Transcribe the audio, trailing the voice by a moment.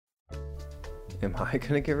Am I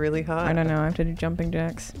going to get really high? I don't know. I have to do jumping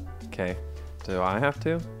jacks. Okay. Do I have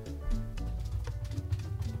to?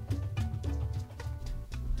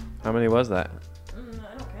 How many was that? I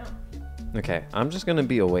don't count. Okay. I'm just going to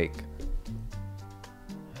be awake.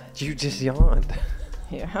 You just yawned.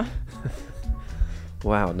 Yeah.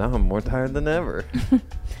 Wow. Now I'm more tired than ever.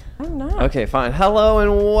 I'm not. Okay, fine. Hello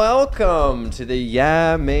and welcome to the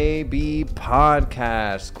Yeah Maybe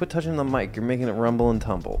podcast. Quit touching the mic. You're making it rumble and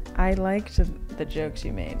tumble. I liked the jokes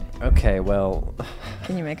you made. Okay, well,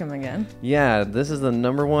 Can you make them again? yeah, this is the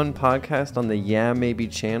 #1 podcast on the Yeah Maybe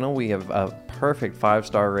channel. We have a perfect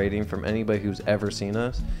 5-star rating from anybody who's ever seen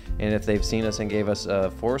us. And if they've seen us and gave us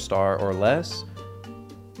a 4-star or less,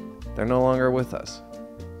 they're no longer with us.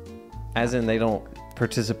 As in, they don't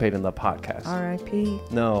participate in the podcast. R.I.P.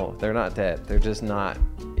 No, they're not dead. They're just not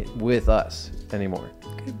with us anymore.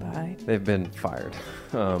 Goodbye. They've been fired.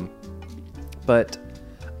 But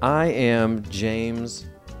I am James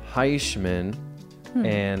Heischman,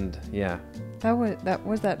 and yeah,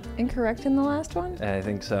 Was that incorrect in the last one? I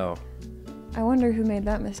think so. I wonder who made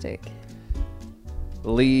that mistake.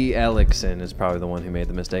 Lee Ellickson is probably the one who made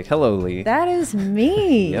the mistake. Hello, Lee. That is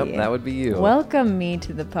me. Yep, that would be you. Welcome me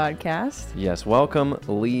to the podcast. Yes, welcome,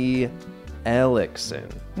 Lee Ellickson.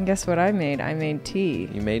 And guess what I made? I made tea.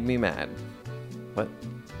 You made me mad. What?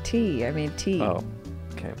 Tea. I made tea. Oh,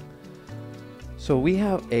 okay. So we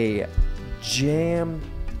have a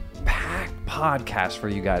jam-packed podcast for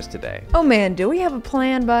you guys today. Oh man, do we have a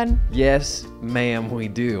plan, bud? Yes, ma'am, we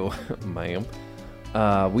do. Ma'am.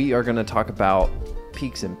 We are going to talk about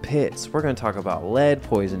peaks and pits. We're going to talk about lead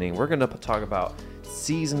poisoning. We're going to talk about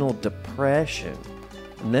seasonal depression.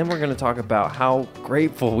 And then we're going to talk about how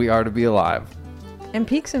grateful we are to be alive. And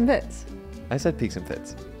peaks and pits. I said peaks and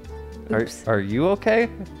pits. Oops. Are you okay?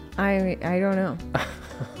 I don't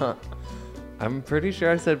know. I'm pretty sure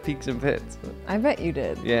I said peaks and pits. I bet you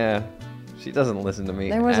did. Yeah. She doesn't listen to me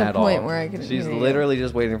There was a at point all. where I couldn't She's hear you. literally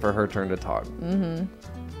just waiting for her turn to talk.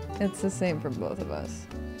 Mm-hmm. It's the same for both of us.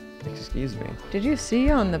 Excuse me. Did you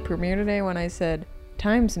see on the premiere today when I said,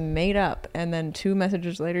 time's made up, and then 2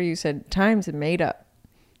 messages later you said, time's made up?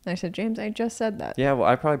 And I said, James, I just said that. Yeah, well,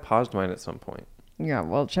 I probably paused mine at some point. Yeah,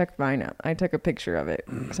 well, check mine out. I took a picture of it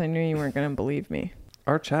because I knew you weren't going to believe me.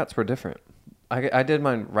 Our chats were different. I did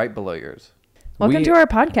mine right below yours. Welcome to our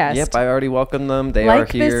podcast. Yep, I already welcomed them. They are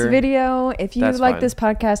Like here. this video. If you That's like fine. this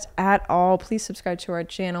podcast at all, please subscribe to our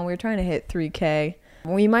channel. We're trying to hit 3K.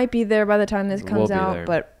 We might be there by the time this We'll comes be out, there.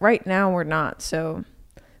 but right now we're not. So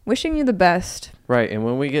wishing you the best. Right, and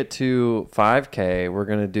when we get to 5K, we're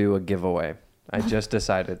going to do a giveaway. I just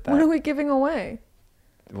decided that. What are we giving away?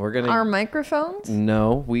 We're going Our to... microphones?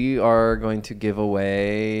 No, we are going to give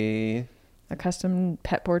away... A custom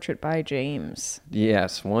pet portrait by James.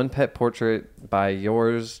 Yes, one pet portrait by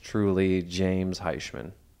yours truly, James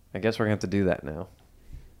Heischman. I guess we're going to have to do that now.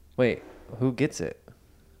 Wait, who gets it?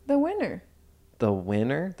 The winner. The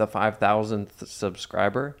winner? The 5,000th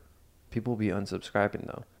subscriber? People will be unsubscribing,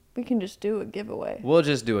 though. We can just do a giveaway. We'll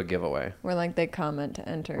just do a giveaway. Where like they comment to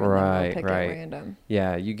enter and Right, then we'll pick right. at random.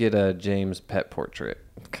 Yeah, you get a James pet portrait.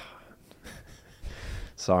 God.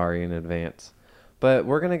 Sorry in advance. But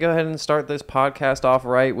we're going to go ahead and start this podcast off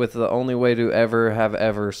right with the only way to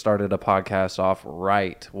ever started a podcast off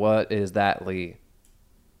right. What is that, Lee?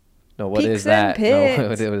 No, what is Peaks and that? No,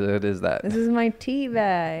 pits. what is that? This is my tea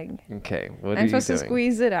bag. Okay, what are I'm you supposed doing? to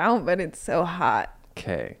squeeze it out, but it's so hot.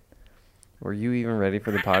 Okay. Were you even ready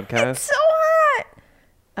for the podcast? It's so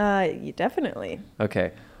hot. Definitely.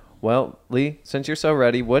 Okay. Well, Lee, since you're so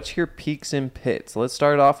ready, what's your peaks and pits? Let's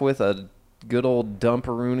start off with a good old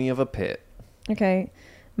dumperoony of a pit. Okay.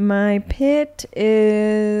 My pit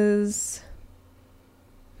is...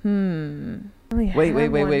 Wait.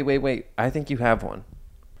 I think you have one.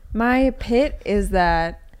 My pit is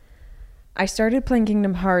that I started playing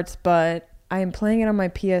Kingdom Hearts, but I am playing it on my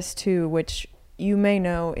PS2, which you may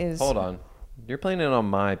know is... Hold on. You're playing it on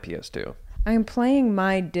my PS2. I'm playing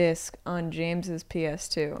my disc on James's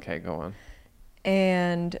PS2. Okay, go on.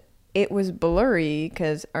 And it was blurry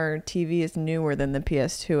because our TV is newer than the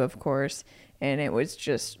PS2, of course. And it was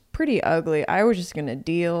just pretty ugly. I was just going to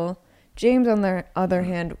deal. James, on the other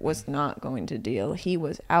hand, was not going to deal. He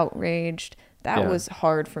was outraged. That was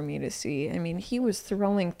hard for me to see. I mean, he was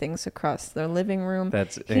throwing things across the living room.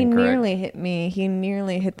 That's He incorrect. nearly hit me. He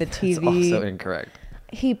nearly hit the TV. That's also incorrect.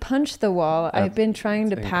 He punched the wall. I've been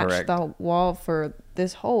trying to patch incorrect. the wall for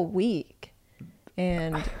this whole week.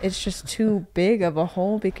 And it's just too big of a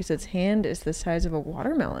hole because its hand is the size of a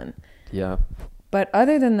watermelon. Yeah. But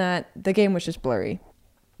other than that, the game was just blurry.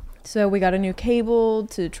 So we got a new cable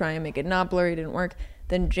to try and make it not blurry. It didn't work.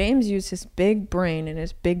 Then James used his big brain and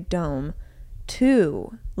his big dome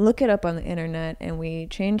 2, look it up on the internet, and we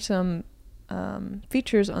changed some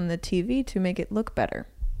features on the TV to make it look better.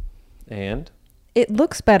 And It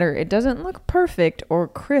looks better. It doesn't look perfect or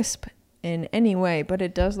crisp in any way, but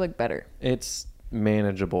it does look better. it's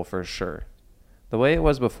manageable for sure. The way it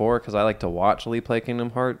was before, because I like to watch Lee play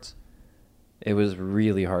Kingdom Hearts, it was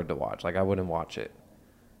really hard to watch. Like, I wouldn't watch it.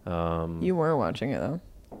 You were watching it, though.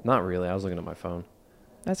 Not really. I was looking at my phone.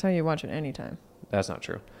 That's how you watch it anytime. That's not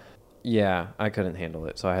true. Yeah, I couldn't handle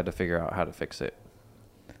it, so I had to figure out how to fix it.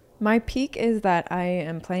 My peak is that I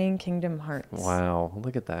am playing Kingdom Hearts. Wow,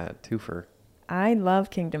 look at that. Twofer. I love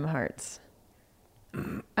Kingdom Hearts.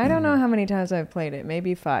 I don't know how many times I've played it.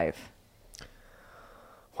 Maybe 5.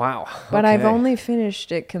 Wow. But I've okay. only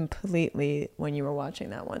finished it completely when you were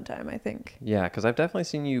watching that one time, I think. Yeah, because I've definitely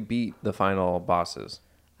seen you beat the final bosses.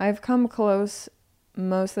 I've come close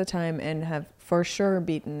most of the time and have for sure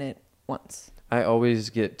beaten it once. I always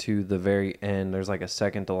get to the very end. There's like a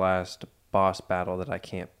second to last boss battle that I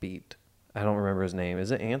can't beat. I don't remember his name.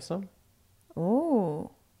 Is it Ansem?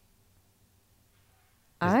 Oh.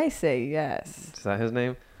 I say yes. Is that his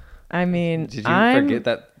name? I mean, Did you forget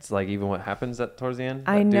that's like even what happens towards the end?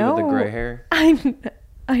 I That know. Dude with the gray hair?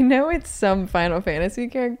 I know it's some Final Fantasy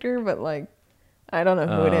character, but like, I don't know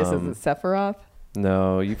who it is. Is it Sephiroth?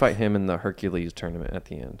 No, you fight him in the Hercules tournament at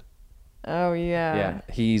the end. Oh, yeah. Yeah,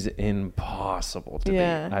 he's impossible to beat.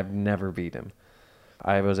 I've never beat him.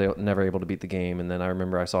 I was never able to beat the game, and then I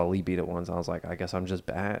remember I saw Lee beat it once. I was like, I guess I'm just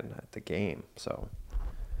bad at the game. So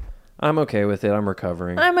I'm okay with it. I'm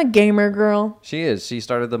recovering. I'm a gamer girl. She is. She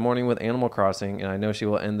started the morning with Animal Crossing, and I know she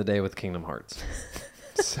will end the day with Kingdom Hearts.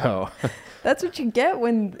 So That's what you get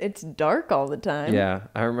when it's dark all the time. yeah,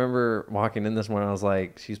 I remember walking in this morning. I was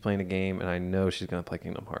like, she's playing a game, and I know she's gonna play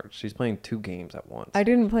Kingdom Hearts. She's playing 2 games at once. I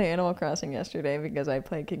didn't play Animal Crossing yesterday because I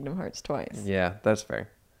played Kingdom Hearts twice. Yeah, that's fair.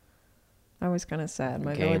 I was kind of sad.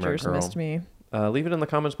 My Gamer villagers girl. missed me. Leave it in the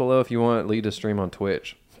comments below if you want Lee to stream on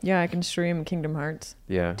Twitch. Yeah, I can stream Kingdom Hearts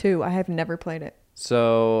Yeah. 2. I have never played it.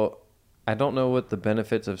 So I don't know what the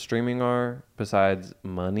benefits of streaming are besides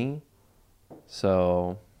money.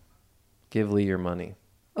 So give Lee your money.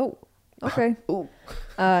 Oh, okay. Ooh.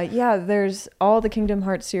 Yeah, there's all the Kingdom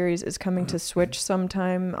Hearts series is coming to Switch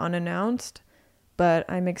sometime unannounced, but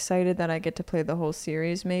I'm excited that I get to play the whole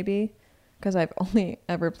series maybe because I've only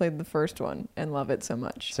ever played the first one and love it so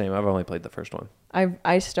much. Same. I've only played the first one.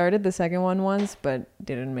 I started the second one once, but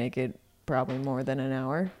didn't make it probably more than an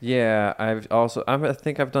hour. Yeah, I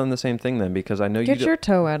think I've done the same thing then because I know Get you your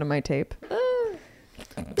toe out of my tape. Oh.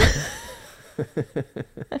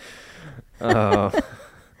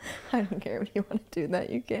 I don't care if you want to do that,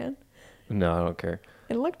 you can. No, I don't care.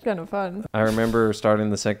 It looked kind of fun. I remember starting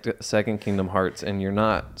the second Kingdom Hearts, and you're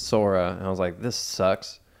not Sora, and I was like, this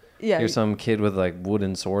sucks. Yeah. You're some kid with like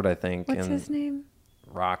wooden sword, I think. What's and his name?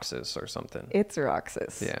 Roxas or something. It's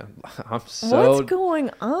Roxas. Yeah. I'm so... What's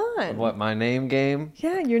going on? What, my name game?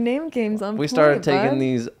 Yeah, your name game's on We point, started taking bud.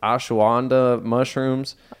 these ashwagandha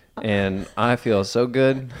mushrooms, and I feel so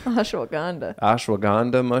good. Ashwagandha.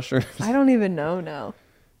 Ashwagandha mushrooms? I don't even know now.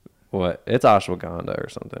 What? It's ashwagandha or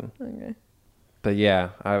something. Okay. But yeah,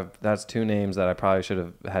 that's 2 names that I probably should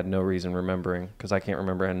have had no reason remembering because I can't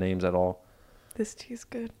remember names at all. This tea's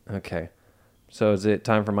good. Okay. So is it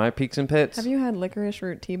time for my peaks and pits? Have you had licorice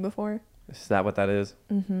root tea before? Is that what that is?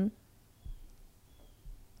 Mm-hmm.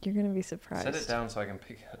 You're going to be surprised. Set it down so I can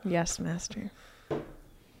pick it up. Yes, master.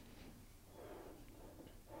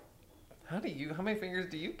 How many fingers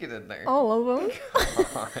do you get in there? All of them?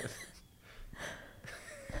 God.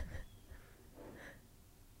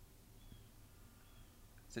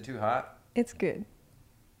 Is it too hot? It's good.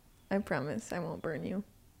 I promise I won't burn you.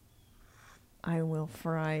 I will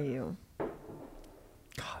fry you.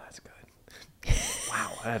 God, that's good.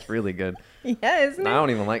 Wow, that's really good. Yeah, isn't I it?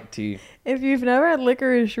 don't even like tea. If you've never had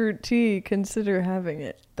licorice root tea, consider having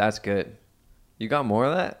it. That's good. You got more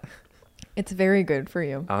of that? It's very good for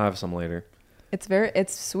you. I'll have some later. It's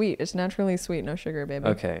sweet. It's naturally sweet, no sugar, baby.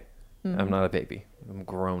 Okay. I'm not a baby. I'm a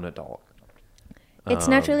grown adult. It's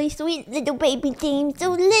naturally sweet, little baby James,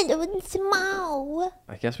 so little and small.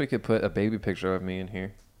 I guess we could put a baby picture of me in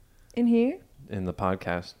here In here? in the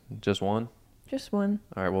podcast. Just one? Just one.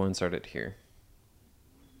 All right, we'll insert it here.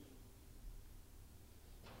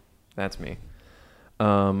 That's me.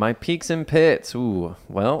 My peaks and pits. Ooh,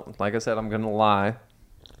 well, like I said, I'm going to lie.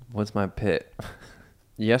 What's my pit?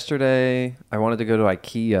 Yesterday, I wanted to go to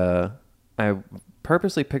IKEA. I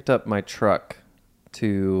purposely picked up my truck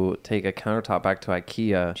to take a countertop back to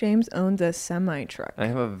IKEA. James owns a semi truck. I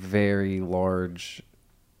have a very large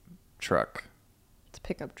truck. It's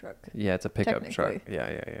pickup truck. Yeah, it's a pickup truck. Technically.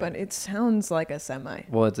 Yeah. But it sounds like a semi.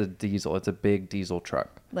 Well, it's a diesel. It's a big diesel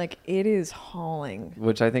truck. Like it is hauling.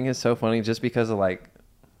 Which I think is so funny just because of like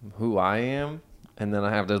who I am. And then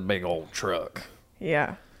I have this big old truck.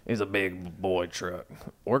 Yeah. It's a big boy truck.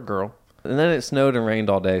 Or girl. And then it snowed and rained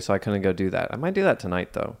all day, so I couldn't go do that. I might do that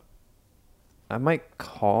tonight, though. I might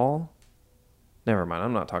call. Never mind.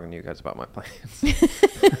 I'm not talking to you guys about my plans.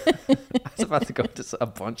 I was about to go into a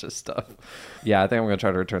bunch of stuff. Yeah, I think I'm going to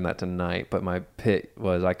try to return that tonight. But my pit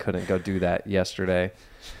was I couldn't go do that yesterday.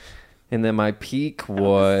 And then my peak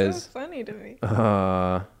was... so funny to me.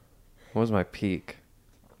 What was my peak?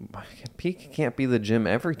 My peak can't be the gym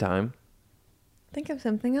every time. Think of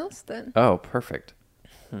something else then. Oh, perfect.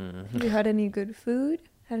 Have you had any good food?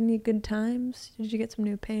 Had any good times? Did you get some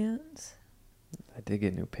new pants? I did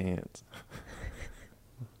get new pants.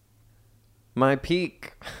 My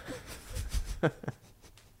peak.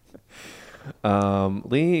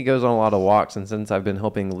 Lee goes on a lot of walks, and since I've been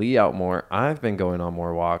helping Lee out more, I've been going on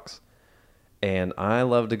more walks. And I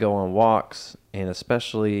love to go on walks, and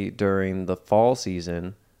especially during the fall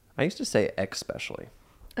season. I used to say especially,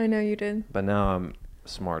 I know you did. but now I'm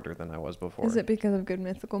smarter than I was before. Is it because of Good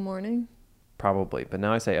Mythical Morning? Probably, but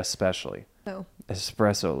now I say especially. Oh.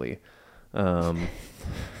 Espresso-ly.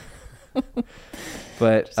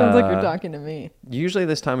 But Sounds like you're talking to me. usually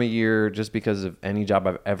this time of year, just because of any job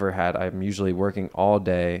I've ever had, I'm usually working all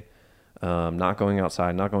day, not going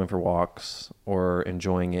outside, not going for walks or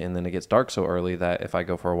enjoying it. And then it gets dark so early that if I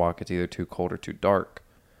go for a walk, it's either too cold or too dark.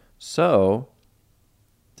 So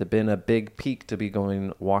it's been a big peak to be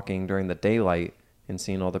going walking during the daylight and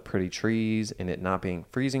seeing all the pretty trees and it not being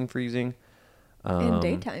freezing. In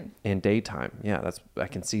daytime. In daytime. Yeah, I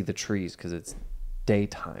can see the trees because it's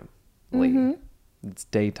daytime. It's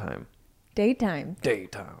daytime. Daytime,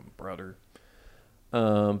 brother.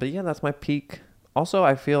 But yeah, that's my peak. Also,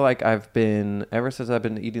 I feel like ever since I've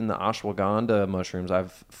been eating the ashwagandha mushrooms,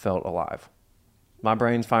 I've felt alive. My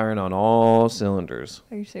brain's firing on all cylinders.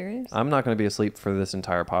 Are you serious? I'm not going to be asleep for this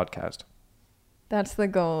entire podcast. That's the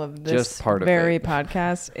goal of this Just part of very it.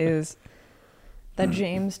 podcast is that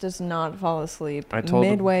James does not fall asleep I told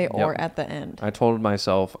him- midway or yep. at the end. I told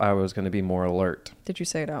myself I was going to be more alert. Did you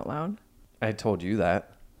say it out loud? I told you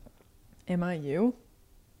that. Am I you?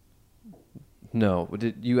 No,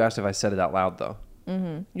 you asked if I said it out loud, though.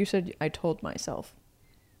 Mm-hmm. You said I told myself.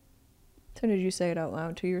 So did you say it out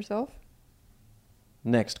loud to yourself?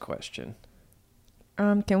 Next question.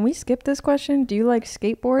 Can we skip this question? Do you like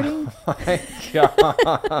skateboarding? My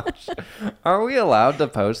gosh. Are we allowed to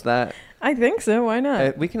post that? I think so. Why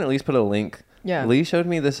not? We can at least put a link. Yeah. Lee showed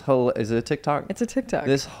me this is it a TikTok? It's a TikTok.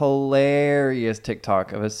 This hilarious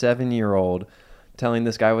TikTok of a 7-year-old telling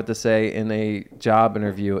this guy what to say in a job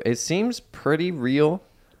interview. It seems pretty real.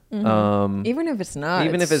 Even if it's not.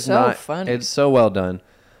 Even if it's so not, funny. it's so well done.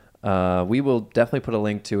 We will definitely put a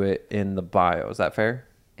link to it in the bio. Is that fair?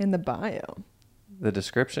 in the bio. The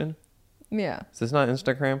description? Yeah. Is this not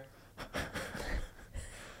Instagram?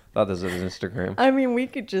 Thought this was Instagram. I mean, we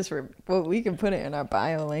could just we can put it in our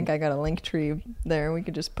bio link. I got a link tree there. We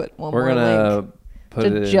could just put one We're more gonna link put to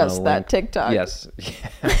it in just a that link. TikTok. Yes,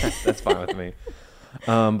 yeah, that's fine with me.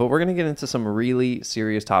 But we're gonna get into some really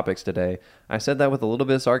serious topics today. I said that with a little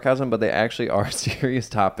bit of sarcasm, but they actually are serious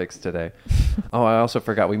topics today. Oh, I also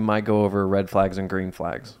forgot we might go over red flags and green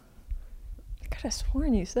flags. I could have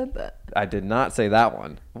sworn you said that. I did not say that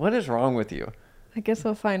one. What is wrong with you? I guess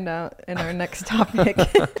we'll find out in our next topic.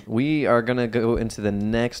 We are going to go into the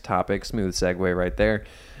next topic, smooth segue right there.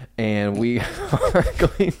 And we are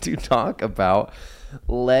going to talk about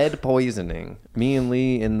lead poisoning. Me and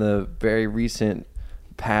Lee in the very recent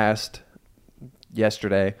past,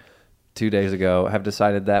 yesterday, 2 days ago, have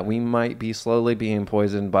decided that we might be slowly being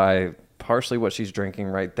poisoned by partially what she's drinking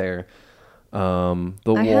right there. The I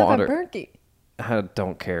water. have a Berkey. I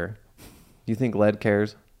don't care. You think lead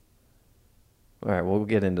cares? All right, we'll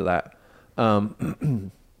get into that.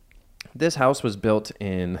 This house was built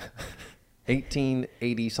in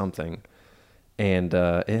 1880 something, and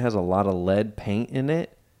it has a lot of lead paint in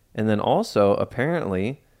it. And then also,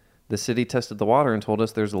 apparently, the city tested the water and told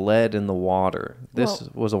us there's lead in the water. This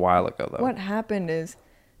was a while ago, though. What happened is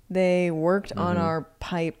they worked on Mm-hmm. our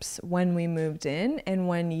pipes when we moved in, and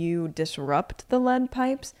when you disrupt the lead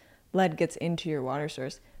pipes, lead gets into your water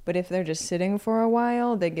source. But if they're just sitting for a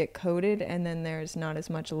while, they get coated, and then there's not as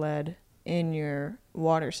much lead in your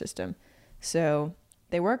water system. So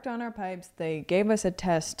they worked on our pipes. They gave us a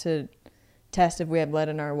test to test if we had lead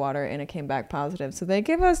in our water, and it came back positive. So they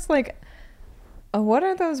gave us what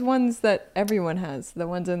are those ones that everyone has? The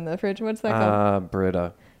ones in the fridge? What's that called?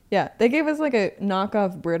 Brita. Yeah, they gave us like a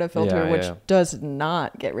knockoff Brita filter, Yeah, which yeah. does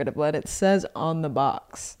not get rid of lead. It says on the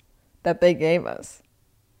box that they gave us.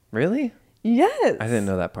 Really? Yes. I didn't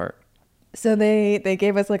know that part. So they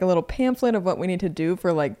gave us like a little pamphlet of what we need to do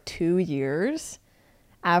for like 2 years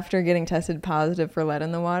after getting tested positive for lead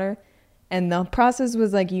in the water. And the process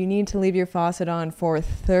was like you need to leave your faucet on for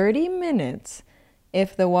 30 minutes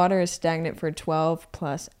if the water is stagnant for 12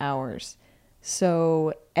 plus hours.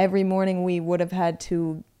 So every morning we would have had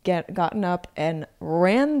to gotten up and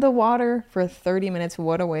ran the water for 30 minutes.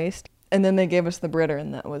 What a waste. And then they gave us the Britter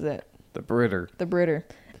and that was it. The Britter. The Britter.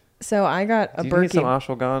 So I got a Do you need some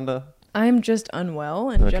Berkey. ashwagandha? I'm just unwell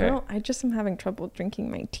in Okay. general. I just am having trouble drinking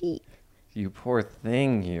my tea. You poor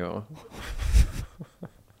thing, you.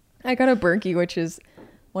 I got a Berkey, which is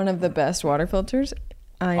one of the best water filters.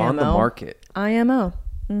 IMO. On the market. IMO.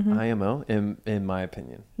 IMO, in my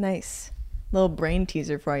opinion. Nice. Little brain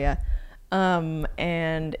teaser for you.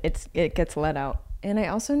 And it gets let out. And I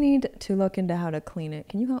also need to look into how to clean it.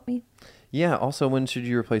 Can you help me? Yeah. Also, when should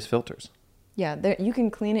you replace filters? Yeah, you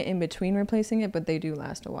can clean it in between replacing it, but they do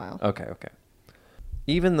last a while. Okay.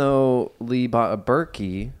 Even though Lee bought a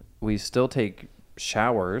Berkey, we still take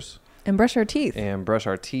showers And brush our teeth. and brush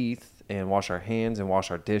our teeth and wash our hands and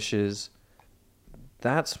wash our dishes.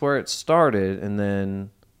 That's where it started. And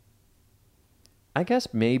then I guess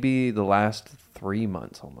maybe the last 3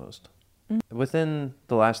 months almost. Within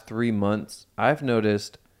the last 3 months, I've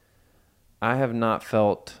noticed I have not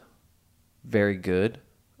felt very good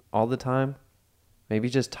all the time. Maybe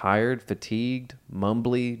just tired, fatigued,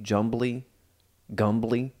 mumbly, jumbly,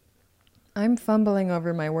 gumbly. I'm fumbling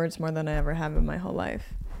over my words more than I ever have in my whole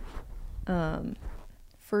life.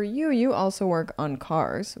 For you also work on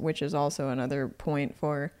cars, which is also another point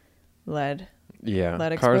for lead. Yeah,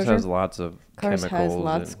 Lead cars exposure? has lots of Cars chemicals. has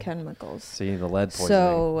lots and of chemicals. See the lead poisoning.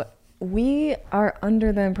 So we are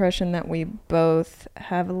under the impression that we both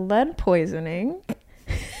have lead poisoning.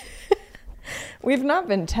 We've not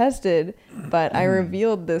been tested, but I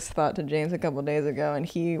revealed this thought to James a couple days ago, and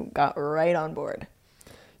he got right on board,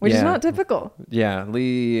 which is Yeah. not typical. Yeah,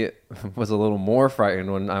 Lee was a little more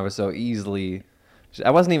frightened when I was so easily. I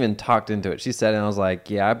wasn't even talked into it. She said it, and I was like,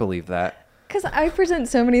 "Yeah, I believe that." Because I present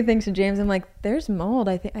so many things to James. I'm like, there's mold.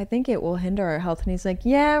 I think it will hinder our health. And he's like,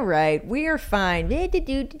 yeah, right. We are fine.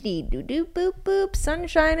 Boop, boop,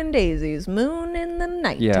 sunshine and daisies. Moon in the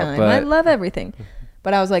nighttime. but- I love everything.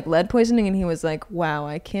 But I was like, lead poisoning. And he was like, wow,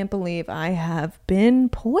 I can't believe I have been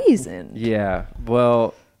poisoned. Yeah.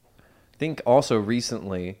 Well, I think also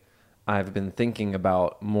recently I've been thinking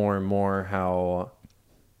about more and more how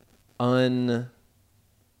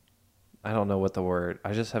I don't know what the word.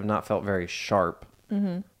 I just have not felt very sharp.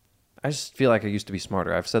 Mm-hmm. I just feel like I used to be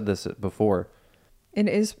smarter. I've said this before.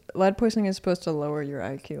 Lead poisoning is supposed to lower your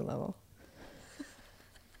IQ level.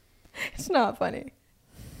 It's not funny.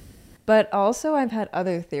 But also I've had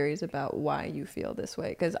other theories about why you feel this way.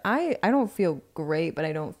 Because I don't feel great, but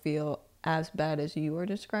I don't feel as bad as you are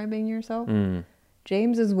describing yourself.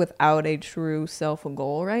 James is without a true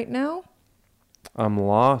self-goal right now. I'm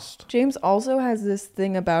lost. James also has this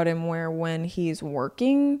thing about him where when he's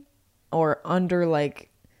working or under like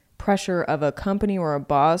pressure of a company or a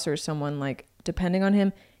boss or someone like depending on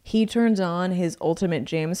him, he turns on his ultimate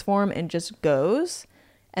James form and just goes.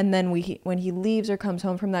 And then when he leaves or comes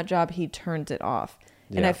home from that job, he turns it off.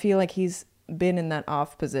 And Yeah. I feel like he's been in that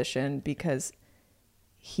off position because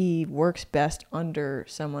he works best under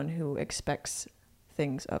someone who expects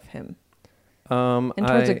things of him. And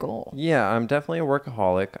towards a goal. Yeah, I'm definitely a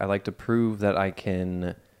workaholic. I like to prove that I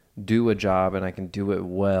can do a job and I can do it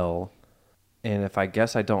well. And if I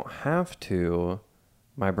guess I don't have to,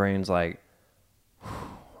 my brain's like,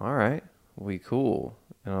 all right, we cool.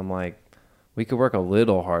 And I'm like, we could work a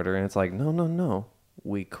little harder. And it's like, no,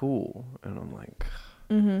 we cool. And I'm like,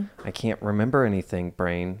 I can't remember anything,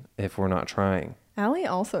 brain, if we're not trying. Allie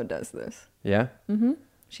also does this. Yeah?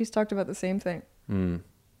 She's talked about the same thing.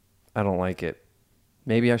 I don't like it.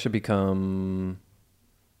 Maybe I should become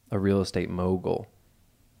a real estate mogul.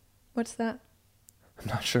 What's that? I'm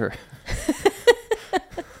not sure.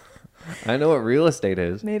 I know what real estate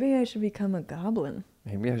is. Maybe I should become a goblin.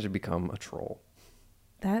 Maybe I should become a troll.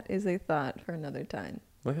 That is a thought for another time.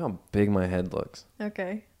 Look how big my head looks.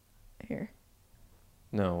 Okay. Here.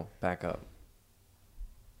 No, back up.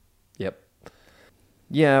 Yep.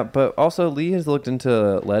 Yeah, but also Lee has looked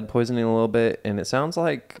into lead poisoning a little bit, and it sounds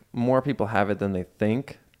like more people have it than they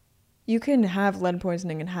think. You can have lead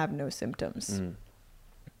poisoning and have no symptoms.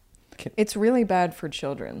 Can- It's really bad for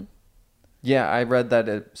children. Yeah, I read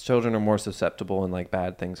that children are more susceptible and like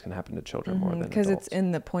bad things can happen to children more than Because adults. it's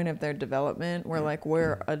in the point of their development where like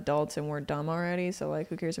we're adults and we're dumb already. So like,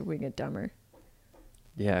 who cares if we get dumber?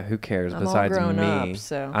 Yeah, who cares I'm all besides grown me? up,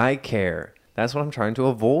 so. I care. That's what I'm trying to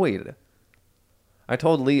avoid. I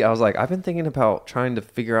told Lee, I was like, I've been thinking about trying to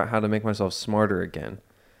figure out how to make myself smarter again.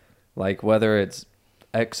 Like whether it's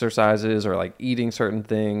exercises or like eating certain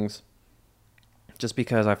things. Just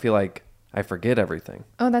because I feel like I forget everything.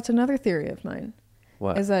 Oh, that's another theory of mine.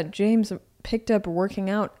 What? Is that James picked up working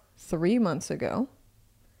out 3 months ago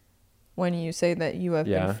when you say that you have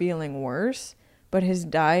been feeling worse, but his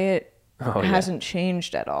diet hasn't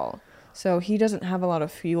changed at all. So he doesn't have a lot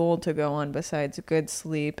of fuel to go on besides good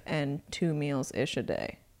sleep and 2 meals-ish a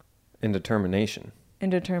day. And determination.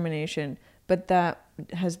 But that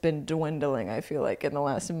has been dwindling, I feel like, in the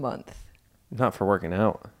last month. Not for working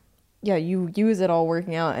out. Yeah, you use it all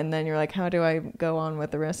working out, and then you're like, how do I go on with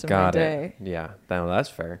the rest of my day? Yeah, that's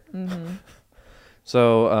fair. Mm-hmm.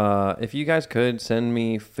 So if you guys could send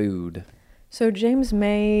me food. So James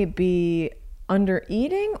may be under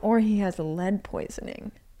eating, or he has lead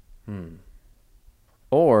poisoning.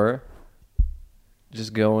 Or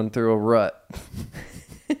just going through a rut.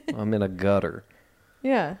 I'm in a gutter.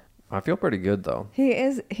 Yeah. I feel pretty good though.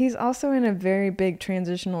 He's also in a very big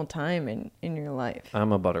transitional time in your life.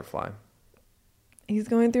 I'm a butterfly. He's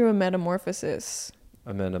going through a metamorphosis.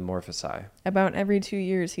 A metamorphosis. About every 2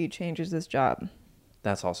 years he changes his job.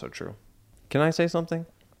 That's also true. Can I say something?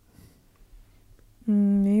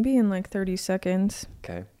 Maybe in like 30 seconds.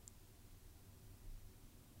 Okay.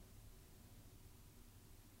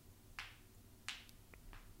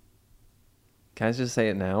 Can I just say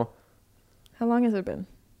it now? How long has it been?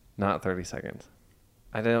 Not 30 seconds.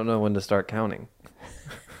 I don't know when to start counting.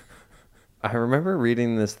 I remember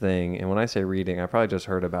reading this thing, and when I say reading, I probably just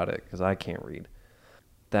heard about it because I can't read.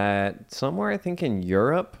 That somewhere, I think in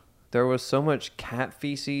Europe, there was so much cat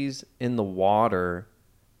feces in the water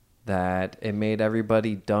that it made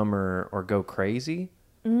everybody dumber or go crazy.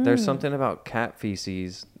 There's something about cat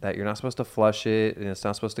feces that you're not supposed to flush it, and it's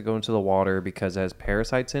not supposed to go into the water because it has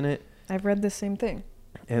parasites in it. I've read the same thing.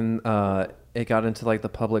 And it got into like the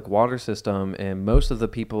public water system, and most of the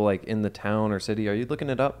people like in the town or city, are you looking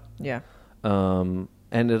it up? Yeah.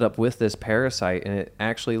 Ended up with this parasite, and it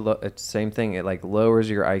actually it's the same thing. It like lowers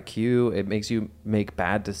your IQ. It makes you make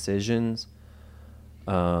bad decisions.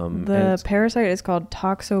 The parasite is called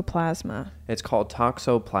toxoplasma. It's called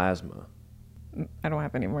toxoplasma. I don't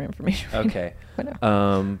have any more information. Okay.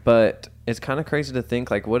 But it's kind of crazy to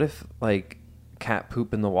think like, what if like cat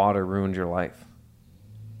poop in the water ruined your life?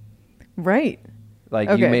 Right. Like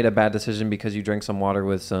you made a bad decision because you drank some water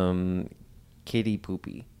with some kitty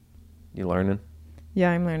poopy. You learning?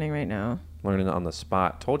 Yeah, I'm learning right now. Learning on the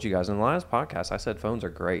spot. Told you guys in the last podcast, I said phones are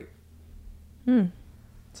great.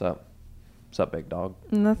 What's up? What's up, big dog?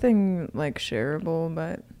 Nothing like shareable,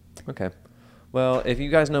 but... Okay. Well, if you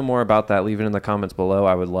guys know more about that, leave it in the comments below.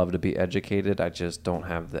 I would love to be educated. I just don't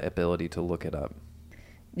have the ability to look it up.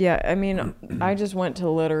 Yeah, I mean, I just went to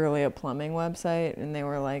literally a plumbing website, and they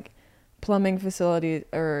were like, plumbing facilities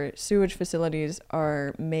or sewage facilities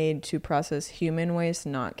are made to process human waste,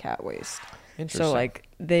 not cat waste. Interesting. So like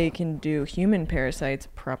they can do human parasites,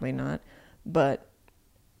 probably not, but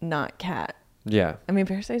not cat. Yeah. I mean,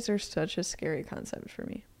 parasites are such a scary concept for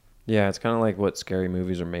me. Yeah, it's kind of like what scary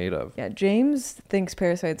movies are made of. Yeah, James thinks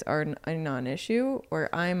parasites are a non-issue,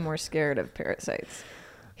 or I'm more scared of parasites.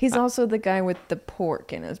 He's also the guy with the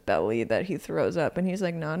pork in his belly that he throws up, and he's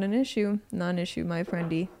like, not an issue, non-issue, my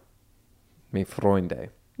friendy. Me Freunde.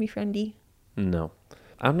 Me friendy. No.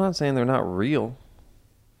 I'm not saying they're not real.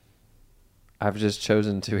 I've just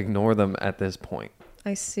chosen to ignore them at this point.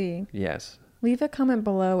 I see. Yes. Leave a comment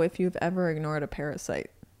below if you've ever ignored a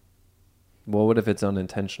parasite. Well, what if it's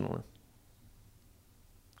unintentional?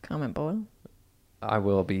 Comment below. I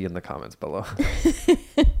will be in the comments below.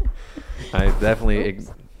 I definitely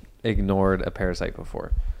ignored a parasite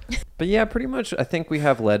before. But yeah, pretty much I think we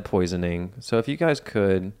have lead poisoning. So if you guys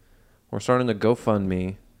could, we're starting to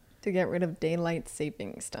GoFundMe. To get rid of daylight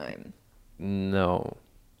savings time. No.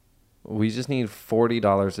 We just need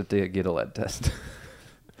 $40 to get a lead test.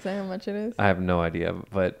 Is that how much it is? I have no idea,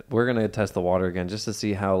 but we're going to test the water again just to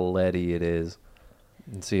see how leady it is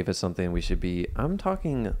and see if it's something we should be. I'm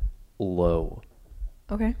talking low.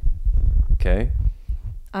 Okay. Okay.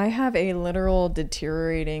 I have a literal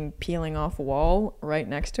deteriorating, peeling off wall right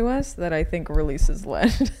next to us that I think releases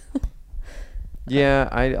lead. Yeah,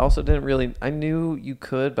 I also didn't really... I knew you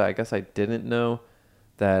could, but I guess I didn't know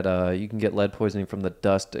that you can get lead poisoning from the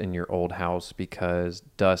dust in your old house because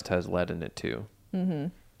dust has lead in it too. Mm-hmm.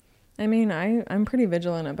 I mean, I'm pretty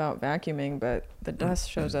vigilant about vacuuming, but the dust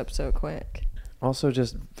shows up so quick. Also,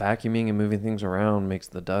 just vacuuming and moving things around makes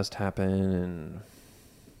the dust happen, and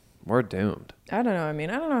we're doomed. I don't know. I mean,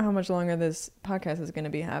 I don't know how much longer this podcast is going to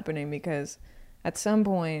be happening because at some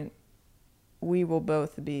point we will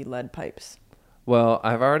both be lead pipes. Well,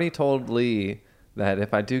 I've already told Lee that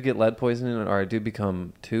if I do get lead poisoning or I do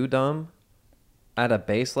become too dumb, at a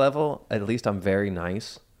base level, at least I'm very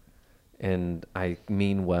nice and I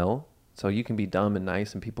mean well. So you can be dumb and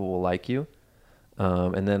nice and people will like you.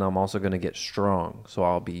 And then I'm also going to get strong, so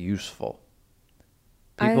I'll be useful.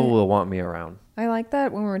 People will want me around. I like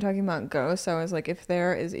that when we were talking about ghosts. I was like, if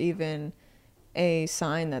there is even a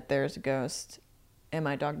sign that there's a ghost and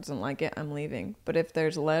my dog doesn't like it, I'm leaving. But if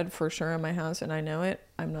there's lead for sure in my house and I know it,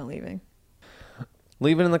 I'm not leaving.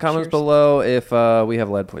 Leave it in the comments Cheers. below if we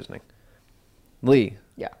have lead poisoning. Lee.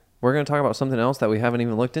 Yeah. We're going to talk about something else that we haven't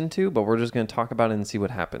even looked into, but we're just going to talk about it and see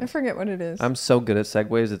what I happens. forget what it is. I'm so good at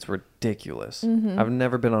segues, it's ridiculous. I've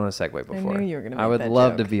never been on a Segue before. knew you were gonna I make would that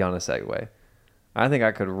love to joke. be on a Segue. I think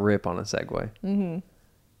I could rip on a Segue. Mm-hmm.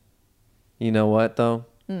 You know what, though?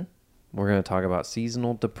 We're going to talk about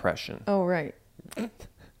seasonal depression. Oh, right. Do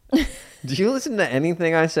you listen to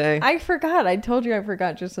anything I say? I forgot. I told you I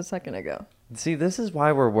forgot just a second ago. See, this is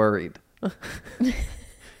why we're worried.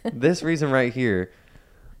 This reason right here.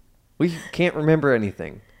 We can't remember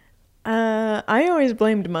anything. I always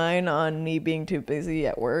blamed mine on me being too busy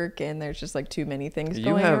at work and there's just like too many things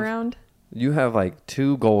going around. You have like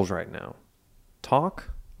 2 goals right now. Talk,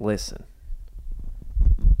 listen.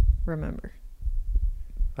 Remember.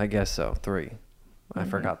 I guess so. 3. I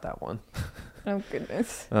forgot that one. Oh,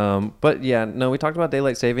 goodness. But yeah, no, we talked about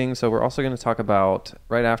daylight savings. So we're also going to talk about,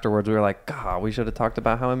 right afterwards, we were like, God, we should have talked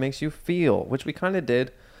about how it makes you feel, which we kind of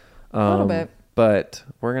did. A little bit. But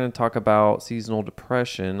we're going to talk about seasonal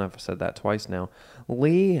depression. I've said that twice now.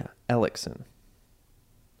 Lee Ellickson,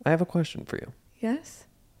 I have a question for you. Yes?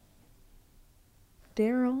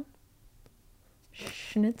 Daryl?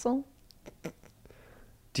 Schnitzel?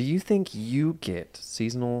 Do you think you get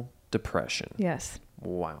seasonal depression? Yes.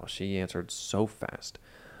 Wow, she answered so fast.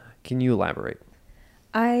 Can you elaborate?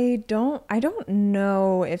 I don't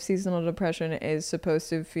know if seasonal depression is supposed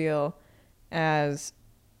to feel as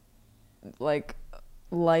like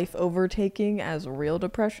life overtaking as real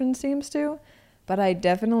depression seems to, but I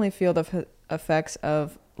definitely feel the effects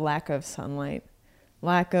of lack of sunlight,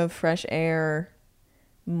 lack of fresh air,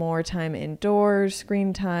 more time indoors,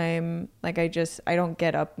 screen time. Like I don't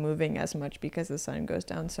get up moving as much because the sun goes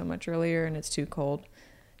down so much earlier and it's too cold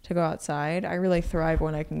to go outside. I really thrive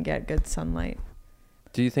when I can get good sunlight.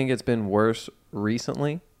 Do you think it's been worse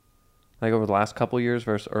recently? Like over the last couple years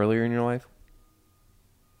versus earlier in your life?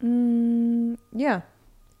 Yeah.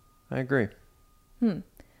 I agree. I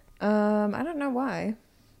don't know why.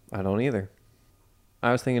 I don't either.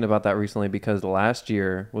 I was thinking about that recently because last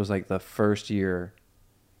year was like the first year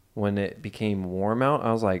when it became warm out.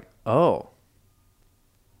 I was like, oh,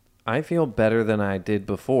 I feel better than I did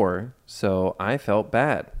before. So I felt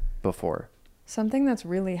bad before. Something that's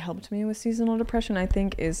really helped me with seasonal depression, I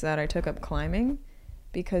think, is that I took up climbing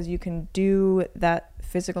because you can do that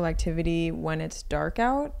physical activity when it's dark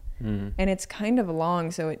out. And it's kind of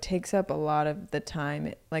long, so it takes up a lot of the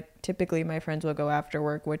time. Like typically my friends will go after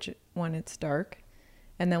work, when it's dark,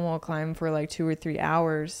 and then we'll climb for like 2 or 3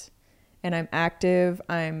 hours. And I'm active,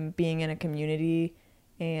 I'm being in a community,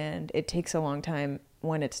 and it takes a long time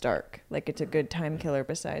when it's dark. Like it's a good time killer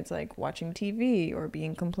besides like watching TV or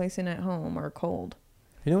being complacent at home or cold.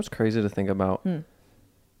 You know what's crazy to think about?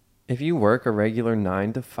 If you work a regular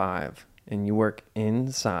 9 to 5 and you work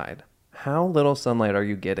inside, how little sunlight are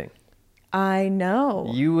you getting? I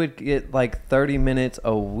know. You would get like 30 minutes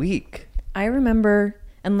a week. I remember,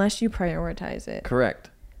 unless you prioritize it.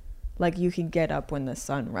 Correct. Like you can get up when the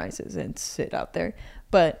sun rises and sit out there.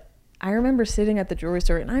 But I remember sitting at the jewelry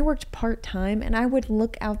store and I worked part-time and I would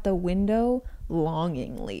look out the window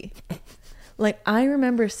longingly. Like I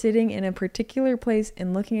remember sitting in a particular place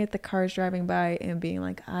and looking at the cars driving by and being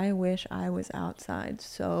like, I wish I was outside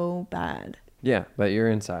so bad. Yeah, but you're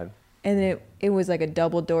inside. And it was like a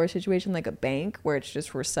double door situation, like a bank where it's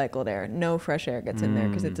just recycled air. No fresh air gets in there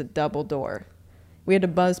because it's a double door. We had to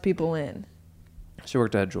buzz people in. She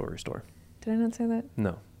worked at a jewelry store. Did I not say that?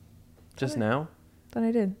 No. Just now? But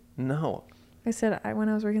I did. No. I said when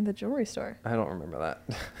I was working at the jewelry store. I don't remember that.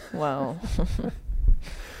 Well,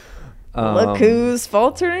 look who's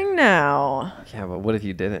faltering now. Yeah, but what if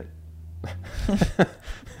you didn't?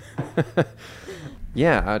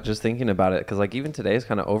 Yeah, just thinking about it, because like even today is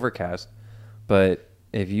kind of overcast, but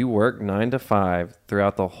if you work 9 to 5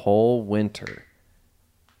 throughout the whole winter,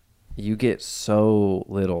 you get so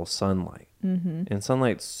little sunlight. Mm-hmm. And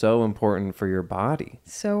sunlight's so important for your body.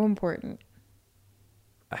 So important.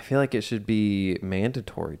 I feel like it should be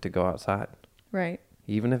mandatory to go outside, Right.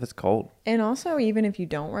 even if it's cold. And also, even if you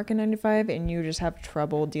don't work a 9 to 5 and you just have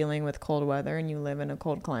trouble dealing with cold weather and you live in a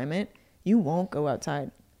cold climate, you won't go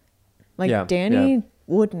outside. Like Yeah, Danny yeah.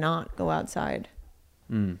 would not go outside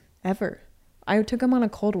Mm. ever. I took him on a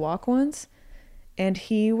cold walk once and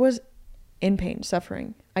he was in pain,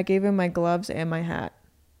 suffering. I gave him my gloves and my hat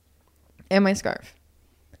and my scarf.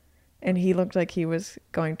 And he looked like he was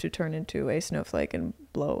going to turn into a snowflake and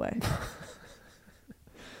blow away.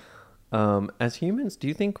 As humans, do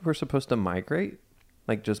you think we're supposed to migrate?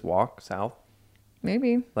 Like just walk south?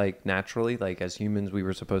 Maybe. Like naturally? Like as humans, we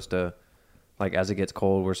were supposed to, like as it gets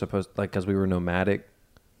cold, we're supposed, like because we were nomadic,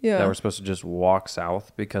 Yeah. that we're supposed to just walk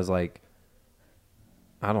south because like,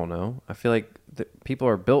 I don't know. I feel like people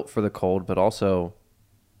are built for the cold, but also,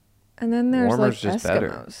 And then there's warmer's like just better.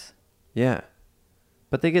 Eskimos. yeah.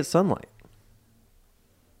 But they get sunlight.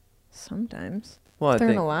 Sometimes. Well, I If they're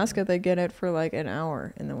in think, Alaska, they get it for like an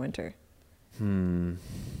hour in the winter. hmm.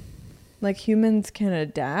 Like humans can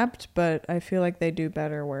adapt, but I feel like they do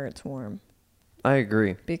better where it's warm I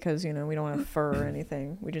agree. because, you know, we don't have fur or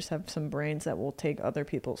anything. We just have some brains that will take other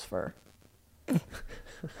people's fur.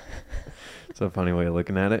 It's a funny way of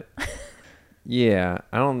looking at it. Yeah,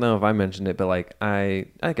 I don't know if I mentioned it, but like I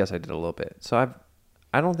guess I did a little bit. So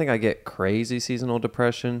I don't think I get crazy seasonal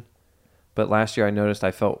depression, but last year I noticed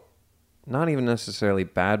I felt not even necessarily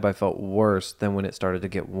bad, but I felt worse than when it started to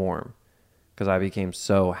get warm because I became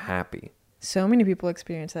so happy. So many people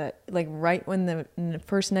experience that. Like right when the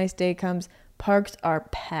first nice day comes, parks are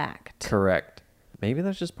packed. Correct. Maybe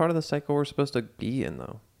that's just part of the cycle we're supposed to be in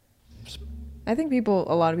though. I think a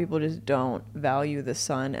lot of people just don't value the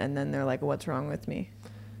sun and then they're like, what's wrong with me?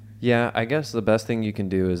 Yeah, I guess the best thing you can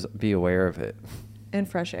do is be aware of it. And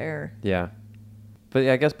fresh air. Yeah. But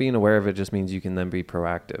yeah, I guess being aware of it just means you can then be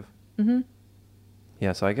proactive. Mm-hmm.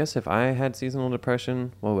 Yeah, so I guess if I had seasonal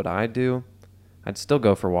depression, what would I do? I'd still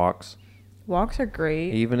go for walks, Walks are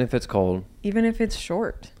great, even if it's cold. even if it's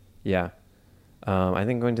short. Yeah. I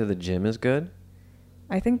think going to the gym is good.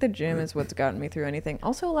 I think the gym is what's gotten me through anything.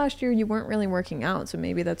 Also, last year you weren't really working out, so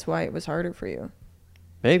maybe that's why it was harder for you.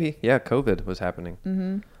 Maybe. Yeah, COVID was happening.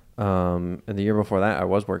 Mm-hmm. And the year before that, I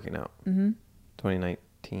was working out. Mm-hmm.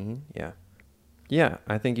 2019. Yeah. Yeah,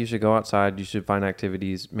 I think you should go outside. You should find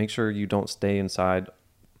activities. Make sure you don't stay inside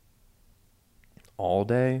all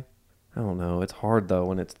day. I don't know. It's hard though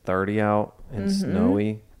when it's 30 out and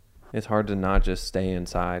snowy. It's hard to not just stay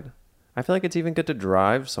inside. I feel like it's even good to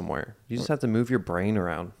drive somewhere. You just have to move your brain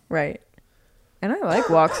around. Right. And I like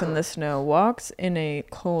walks in the snow. Walks in a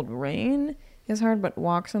cold rain is hard, but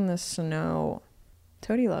walks in the snow.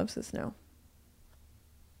 Toadie loves the snow.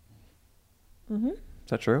 Mm-hmm. Is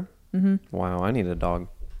that true? Mm-hmm. Wow, I need a dog.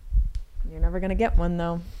 You're never going to get one,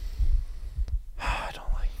 though. I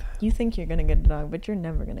don't like that. You think you're going to get a dog, but you're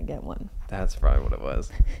never going to get one. That's probably what it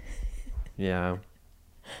was. Yeah.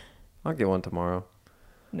 I'll get one tomorrow.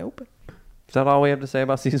 Nope. Is that all we have to say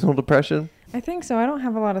about seasonal depression? I think so. I don't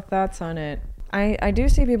have a lot of thoughts on it. I do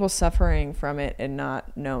see people suffering from it and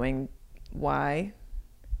not knowing why.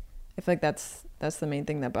 I feel like that's the main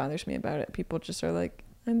thing that bothers me about it. People just are like,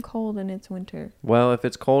 I'm cold and it's winter. Well, if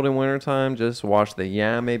it's cold in wintertime, just watch the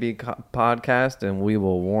Yeah Maybe podcast and we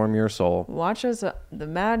will warm your soul. Watch us, the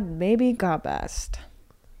Mad Maybe Got Best.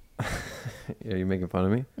 Are you making fun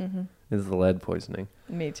of me? Mm-hmm. This is the lead poisoning.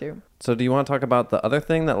 Me too. So do you want to talk about the other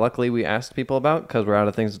thing that luckily we asked people about because we're out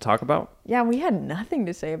of things to talk about? Yeah, we had nothing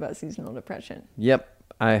to say about seasonal depression. Yep.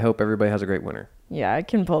 I hope everybody has a great winter. Yeah, I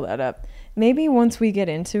can pull that up. Maybe once we get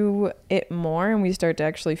into it more and we start to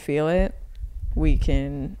actually feel it, we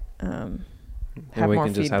can And have we more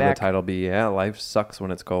can just feedback. have the title be, Yeah, life sucks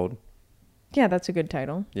when it's cold. Yeah, that's a good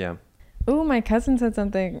title. Yeah. Ooh, my cousin said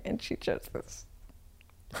something and she chose this.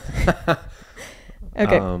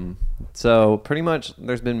 Okay. So pretty much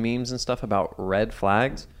there's been memes and stuff about red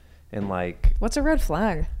flags and like What's a red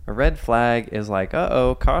flag? a red flag is like,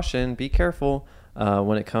 uh-oh, caution, be careful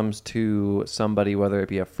when it comes to somebody, whether it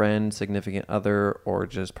be a friend, significant other, or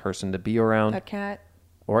just person to be around. A cat.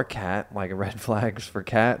 Or a cat, like a red flags for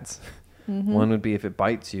cats. Mm-hmm. One would be if it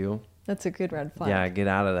bites you. That's a good red flag. Yeah, get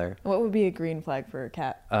out of there. What would be a green flag for a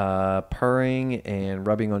cat? Purring and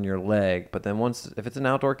rubbing on your leg. But then if it's an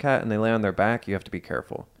outdoor cat and they lay on their back, you have to be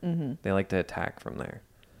careful. Mm-hmm. They like to attack from there.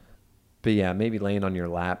 But yeah, maybe laying on your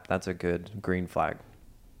lap, that's a good green flag.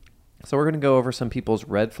 So we're going to go over some people's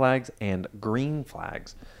red flags and green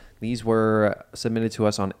flags. These were submitted to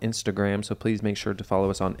us on Instagram, so please make sure to follow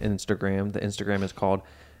us on Instagram. The Instagram is called,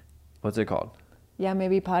 what's it called? Yeah,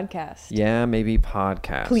 maybe podcast. Yeah, maybe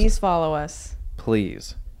podcast. Please follow us.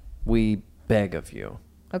 Please. We beg of you.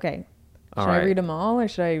 Okay. All Should I right. read them all or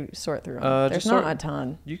should I sort through them? There's just not sort- a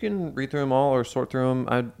ton. You can read through them all or sort through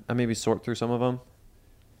them. I maybe sort through some of them.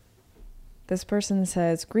 This person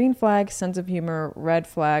says green flag, sense of humor, red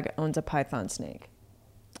flag, owns a python snake.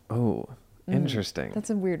 Oh, interesting.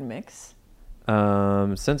 That's a weird mix.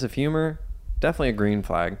 Sense of humor, definitely a green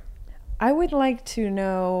flag. I would like to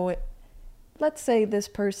know, let's say this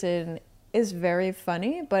person is very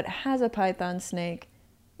funny but has a python snake.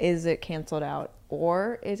 Is it canceled out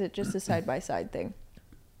or is it just a side-by-side thing?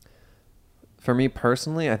 For me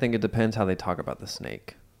personally, I think it depends how they talk about the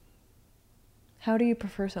snake. How do you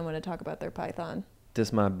prefer someone to talk about their python?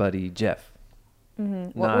 This my buddy Jeff.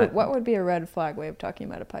 What would be a red flag way of talking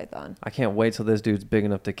about a python? I can't wait till this dude's big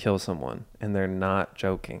enough to kill someone and they're not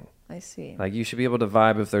joking. I see. Like, you should be able to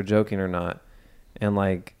vibe if they're joking or not. And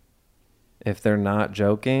like, if they're not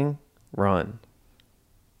joking, run.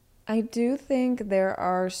 I do think there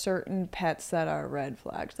are certain pets that are red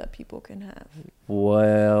flags that people can have.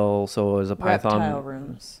 Well, so is a python. Reptile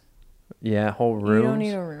rooms. Yeah, whole rooms. You don't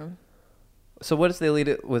need a room. So what if they lead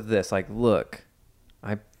it with this? Like, look,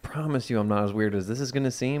 I promise you I'm not as weird as this is going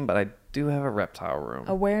to seem, but I do have a reptile room.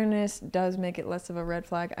 Awareness does make it less of a red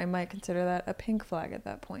flag. I might consider that a pink flag at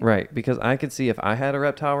that point. Right, because I could see if I had a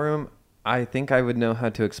reptile room, I think I would know how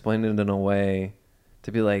to explain it in a way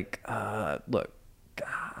to be like, look,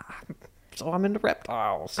 so I'm into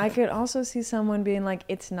reptiles. I could also see someone being like,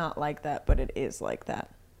 it's not like that, but it is like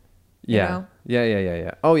that. Yeah. know?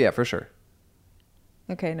 Yeah. Oh, yeah, for sure.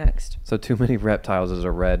 Okay, next. So too many reptiles is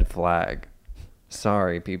a red flag.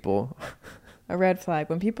 Sorry, people. A red flag.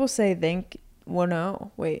 When people say okay.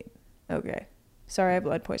 Sorry, I have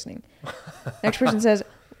blood poisoning. Next person says,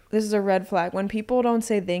 this is a red flag. When people don't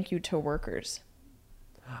say thank you to workers.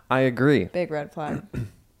 I agree. Big red flag.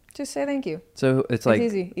 Just say thank you. So it's like,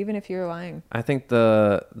 easy, even if you're lying. I think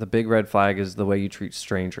the big red flag is the way you treat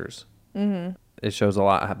strangers. Mm-hmm. It shows a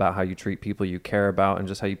lot about how you treat people you care about and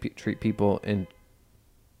just how you treat people in.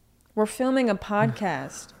 We're filming a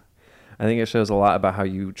podcast. I think it shows a lot about how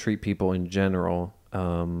you treat people in general.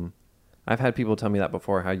 I've had people tell me that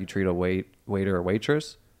before, how you treat a waiter or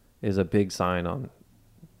waitress is a big sign on,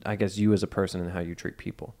 I guess, you as a person and how you treat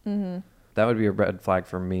people. Mm-hmm. That would be a red flag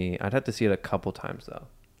for me. I'd have to see it a couple times, though.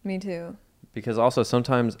 Me too. Because also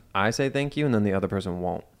sometimes I say thank you and then the other person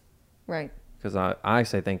won't. Right. Because I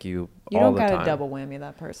say thank you You all don't the time. gotta double whammy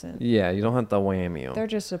that person. Yeah, you don't have to whammy 'em. They're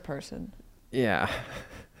just a person. Yeah.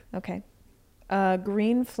 Okay.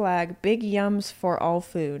 Green flag, big yums for all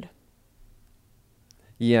food.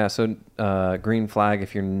 Yeah, so green flag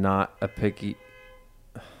if you're not a picky...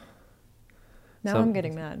 Now I'm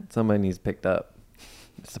getting mad. Somebody needs picked up.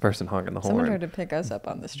 It's the person honking the horn. Someone tried to pick us up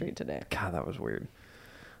on the street today. God, that was weird.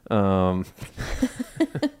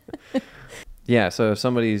 Yeah, so if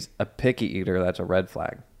somebody's a picky eater, that's a red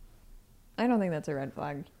flag. I don't think that's a red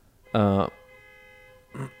flag.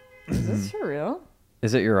 Is this for real?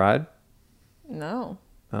 Is it your ride? No.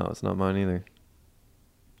 Oh, it's not mine either.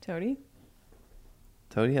 Toady?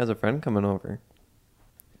 Toady has a friend coming over.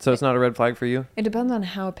 So it's not a red flag for you? It depends on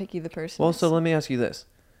how picky the person Well, is. so let me ask you this.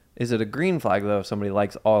 Is it a green flag, though, if somebody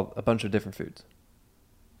likes a bunch of different foods?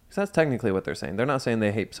 Because that's technically what they're saying. They're not saying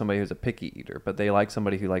they hate somebody who's a picky eater, but they like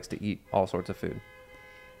somebody who likes to eat all sorts of food.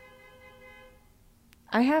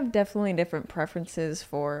 I have definitely different preferences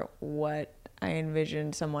for what I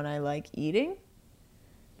envision someone I like eating.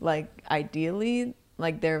 Like, ideally,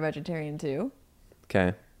 like, they're vegetarian too.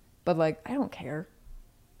 Okay. But, like, I don't care.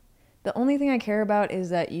 The only thing I care about is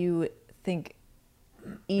that you think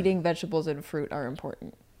eating vegetables and fruit are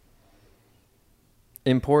important.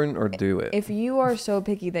 Important or do it? If you are so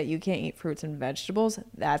picky that you can't eat fruits and vegetables,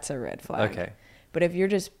 that's a red flag. Okay. But if you're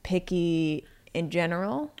just picky in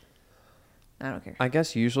general, I don't care. I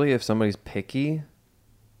guess usually if somebody's picky,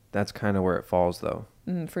 that's kind of where it falls, though.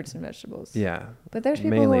 Fruits and vegetables. Yeah. But there's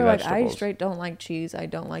people Mainly who are like, I vegetables. straight don't like cheese. I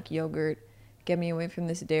don't like yogurt. Get me away from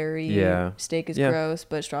this dairy. Yeah. Steak is Yeah. gross,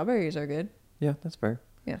 but strawberries are good. Yeah, that's fair.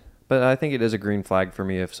 Yeah. But I think it is a green flag for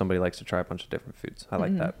me if somebody likes to try a bunch of different foods. I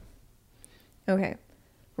like that. Okay.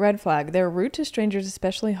 Red flag. They're rude to strangers,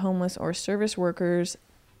 especially homeless or service workers.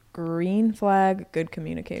 Green flag. Good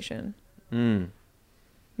communication.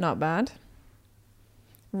 Not bad.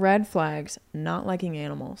 Red flags. Not liking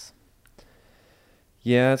animals.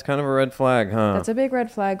 Yeah, it's kind of a red flag, huh? That's a big red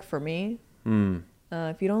flag for me.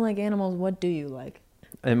 If you don't like animals, what do you like?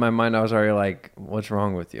 In my mind, I was already like, what's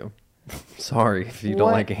wrong with you? Sorry if you don't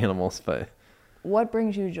What- like animals, but... What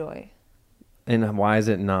brings you joy? And why is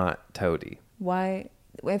it not toady? Why?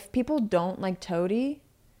 If people don't like toady,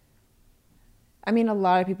 I mean, a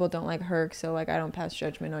lot of people don't like Herc, so like I don't pass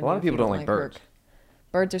judgment on A lot you of if you people don't like birds. Herc.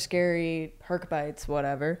 Birds are scary. Herc bites,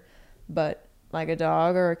 whatever. But like a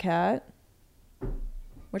dog or a cat,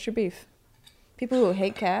 what's your beef? People who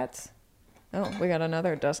hate cats. Oh, we got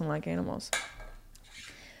another doesn't like animals.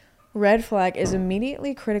 Red flag is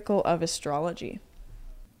immediately critical of astrology.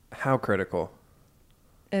 How critical?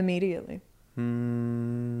 Immediately. I'm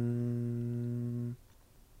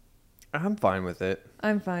fine with it.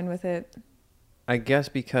 I'm fine with it. I guess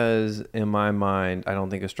because in my mind, I don't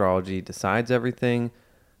think astrology decides everything.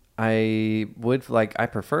 I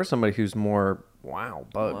prefer somebody who's more,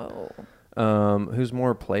 Whoa. who's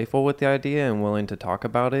more playful with the idea and willing to talk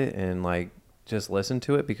about it and like just listen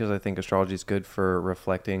to it, because I think astrology is good for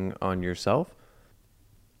reflecting on yourself.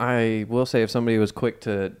 I will say if somebody was quick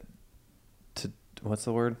to what's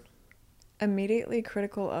the word? Immediately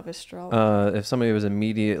critical of astrology. If somebody was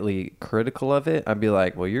immediately critical of it, I'd be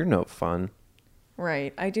like, well, you're no fun.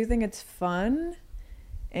 Right. I do think it's fun.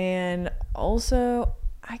 And also,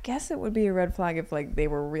 I guess it would be a red flag if like they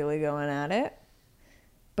were really going at it.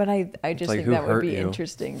 But I just like, think who that would hurt be you?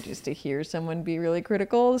 interesting just to hear someone be really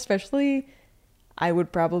critical, especially I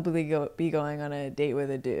would probably be going on a date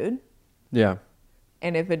with a dude. Yeah.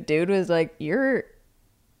 And if a dude was like, you're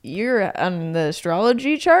on the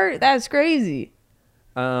astrology chart, that's crazy.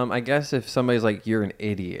 I guess if somebody's like, you're an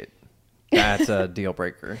idiot, that's a deal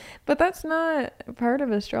breaker. But that's not part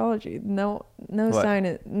of astrology. No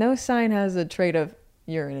What? sign has a trait of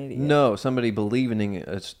you're an idiot. No, somebody believing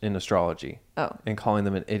in astrology Oh, and calling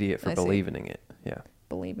them an idiot for I see. believing in it. Yeah.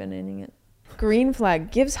 believing in it. Green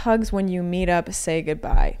flag gives hugs when you meet up, say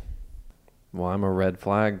goodbye. Well, I'm a red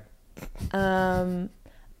flag.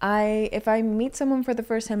 If I meet someone for the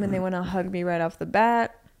first time and they want to hug me right off the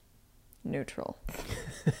bat, neutral.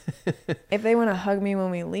 If they want to hug me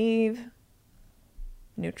when we leave,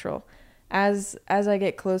 neutral. As I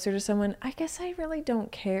get closer to someone, I guess I really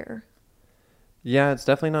don't care. Yeah, it's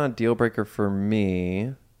definitely not a deal breaker for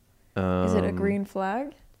me. Is it a green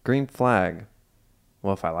flag? Green flag.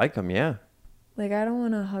 Well, if I like them, yeah. Like, I don't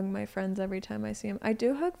want to hug my friends every time I see them. I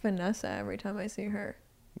do hug Vanessa every time I see her.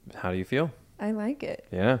 How do you feel? I like it.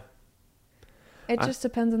 Yeah. It just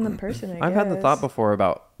depends on the person, I guess. I've had the thought before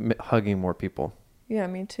about hugging more people. Yeah,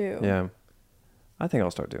 me too. Yeah. I think I'll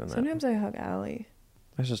start doing that. Sometimes I hug Allie.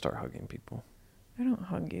 I should start hugging people. I don't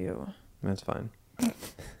hug you. That's fine.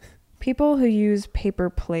 People who use paper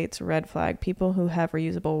plates, red flag. People who have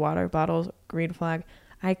reusable water bottles, green flag.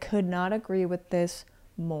 I could not agree with this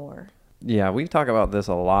more. Yeah, we talk about this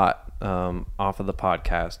a lot off of the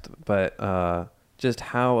podcast, but just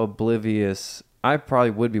how oblivious. I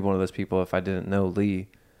probably would be one of those people if I didn't know Lee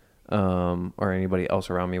or anybody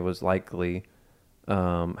else around me was like Lee.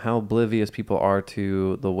 How oblivious people are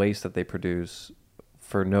to the waste that they produce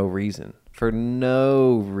for no reason. For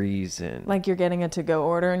no reason. Like you're getting a to-go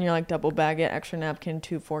order and you're like, double bag it, extra napkin,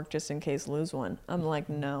 2 fork just in case lose one. I'm like,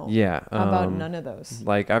 no. Yeah. How about none of those?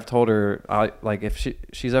 Like I've told her, if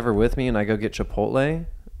she's ever with me and I go get Chipotle,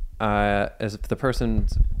 as if the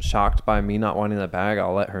person's shocked by me not wanting the bag,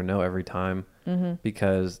 I'll let her know every time.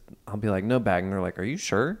 Because I'll be like, no bag. And they're like, are you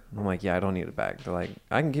sure? And I'm like, yeah, I don't need a bag. They're like,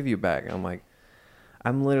 I can give you a bag. And I'm like,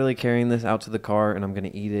 I'm literally carrying this out to the car and I'm going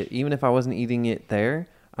to eat it. Even if I wasn't eating it there,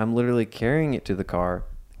 I'm literally carrying it to the car,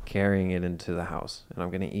 carrying it into the house, and I'm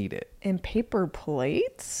going to eat it. And paper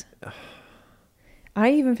plates?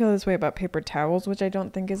 I even feel this way about paper towels, which I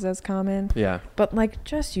don't think is as common. Yeah. But like,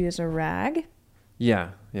 just use a rag.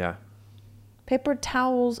 Yeah. Yeah. Paper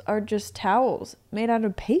towels are just towels made out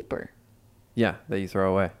of paper. Yeah. That you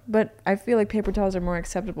throw away. But I feel like paper towels are more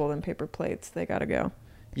acceptable than paper plates. They gotta go.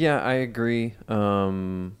 Yeah, I agree.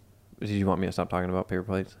 Did you want me to stop talking about paper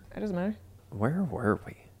plates? It doesn't matter. Where were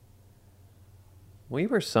we? We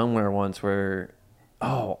were somewhere once where...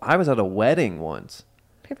 Oh, I was at a wedding once.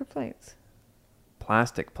 Paper plates.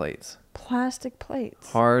 Plastic plates. Plastic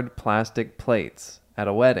plates. Hard plastic plates at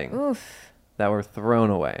a wedding Oof. that were thrown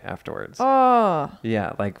away afterwards. Oh.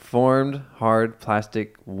 Yeah, like formed hard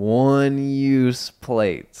plastic one-use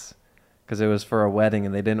plates. Because it was for a wedding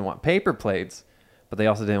and they didn't want paper plates. But they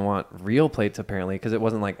also didn't want real plates, apparently, because it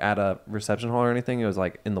wasn't like at a reception hall or anything. It was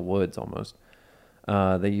like in the woods almost.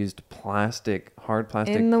 They used hard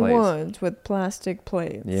plastic In the plates. woods with plastic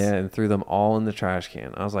plates. Yeah, and threw them all in the trash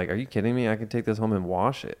can. I was like, are you kidding me? I could take this home and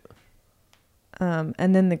wash it.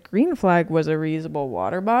 And then the green flag was a reusable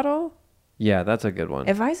water bottle. Yeah, that's a good one.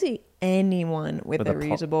 If I see anyone with a a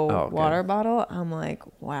reusable water bottle, I'm like,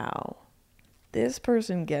 wow, this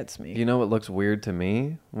person gets me. You know what looks weird to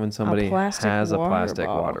me? When somebody has a plastic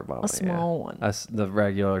water bottle. A small one. The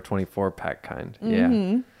regular 24-pack kind.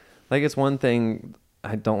 Yeah. Like, it's one thing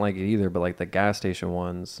I don't like it either, but like the gas station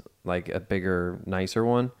ones, like a bigger, nicer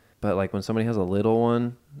one. But like when somebody has a little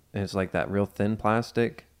one and it's like that real thin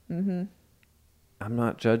plastic, I'm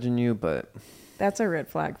not judging you, but That's a red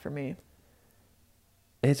flag for me.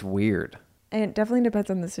 it's weird. And it definitely depends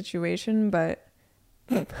on the situation, but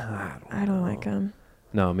I don't like them.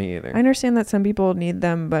 No, me either. I understand that some people need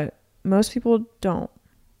them, but most people don't.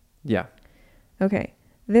 Yeah. Okay.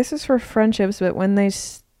 This is for friendships, but when they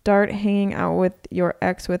start hanging out with your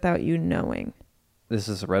ex without you knowing. This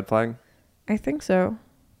is a red flag? I think so.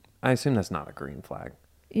 I assume that's not a green flag.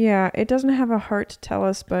 Yeah, it doesn't have a heart to tell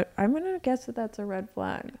us, but I'm going to guess that that's a red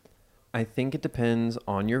flag. I think it depends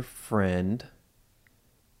on your friend.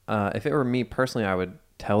 If it were me personally, I would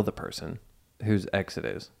tell the person whose ex it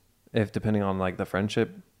is. If depending on like the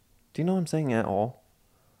friendship. Do you know what I'm saying at all?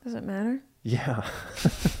 Does it matter? Yeah.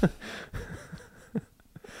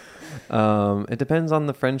 It depends on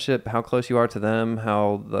the friendship, how close you are to them,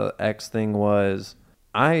 how the ex thing was.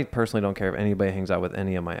 I personally don't care if anybody hangs out with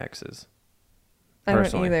any of my exes. I don't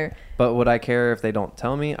Personally. either. But would I care if they don't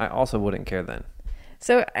tell me? I also wouldn't care then.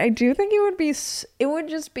 So I do think it would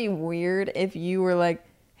just be weird if you were like,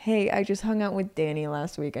 hey, I just hung out with Danny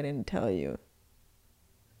last week. I didn't tell you.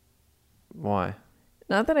 Why?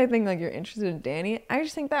 Not that I think like you're interested in Danny. I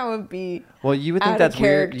just think that would be Well, you would out think of that's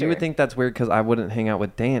weird. You character. would think that's weird because I wouldn't hang out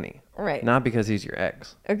with Danny. right. Not because he's your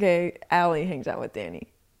ex. Okay, Allie hangs out with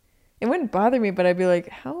Danny. It wouldn't bother me, but I'd be like,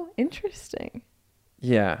 how interesting.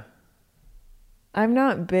 Yeah. I'm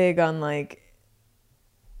not big on like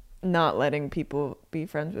not letting people be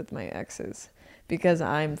friends with my exes because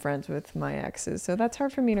I'm friends with my exes. So that's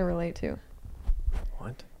hard for me to relate to.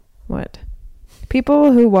 What? What?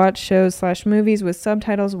 People who watch shows / movies with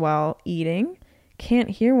subtitles while eating can't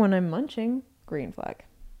hear when I'm munching. Green flag.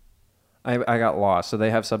 I got lost. So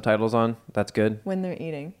they have subtitles on. That's good. When they're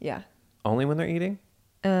eating, yeah. Only when they're eating?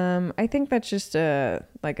 I think that's just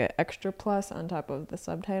like an extra plus on top of the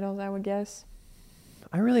subtitles, I would guess.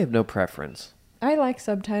 I really have no preference. I like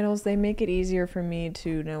subtitles. They make it easier for me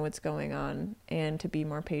to know what's going on and to be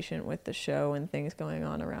more patient with the show and things going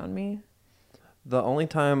on around me. The only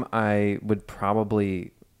time I would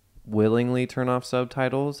probably willingly turn off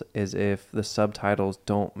subtitles is if the subtitles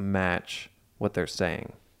don't match what they're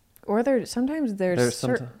saying. Or sometimes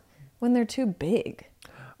when they're too big.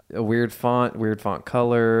 A weird font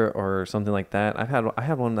color, or something like that. I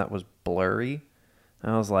had one that was blurry.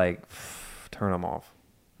 And I was like, turn them off.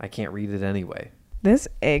 I can't read it anyway. This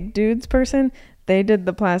Egg Dudes person, they did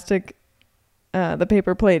the plastic, the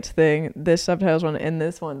paper plates thing. This subtitles one, and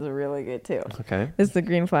this one's really good too. Okay. This is the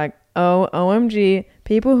green flag. Oh, OMG.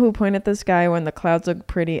 People who point at the sky when the clouds look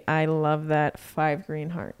pretty. I love that. 5 green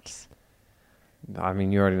hearts. I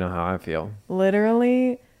mean, you already know how I feel.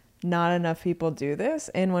 Literally, not enough people do this.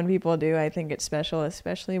 And when people do, I think it's special,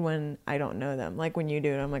 especially when I don't know them. Like when you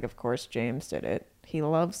do it, I'm like, of course, James did it. He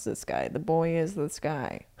loves the sky. The boy is the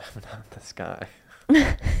sky. I'm not the sky.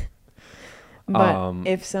 But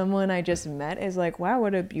if someone I just met is like, wow,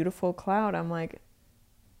 what a beautiful cloud, I'm like,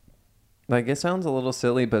 it sounds a little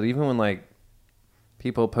silly, but even when like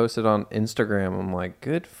people post it on Instagram, I'm like,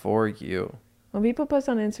 good for you. when people post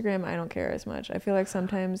on Instagram, I don't care as much. I feel like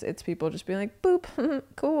sometimes it's people just being like, boop,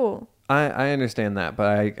 cool. I understand that, but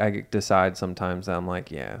I decide sometimes that I'm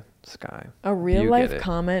like, yeah, sky. A real life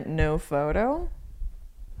comment, no photo.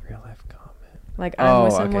 Real life comment. Like I'm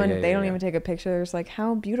with okay, someone, yeah, they don't yeah. even take a picture. They're just like,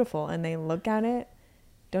 how beautiful. And they look at it,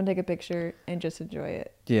 don't take a picture, and just enjoy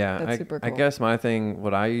it. Yeah, That's super I cool. guess my thing,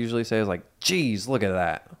 what I usually say is like, geez, look at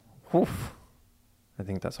that. Oof. I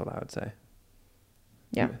think that's what I would say.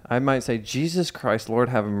 Yeah. I might say, Jesus Christ, Lord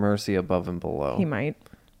have mercy above and below. He might.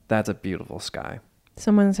 That's a beautiful sky.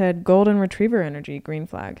 Someone said golden retriever energy, green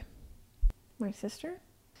flag. My sister?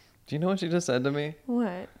 Do you know what she just said to me?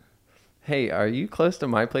 What? Hey, are you close to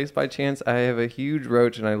my place by chance? I have a huge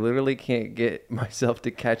roach and I literally can't get myself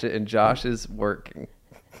to catch it, and Josh is working.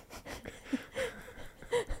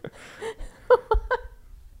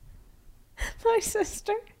 My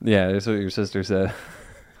sister? Yeah, that's what your sister said.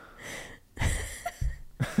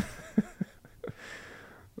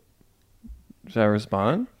 Should I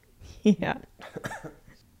respond? Yeah.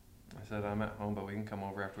 I said I'm at home, but we can come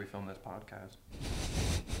over after we film this podcast.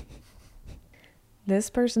 This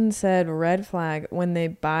person said red flag when they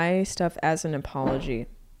buy stuff as an apology.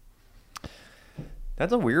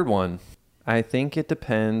 That's a weird one. I think it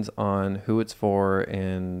depends on who it's for,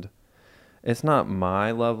 and it's not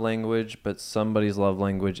my love language, but somebody's love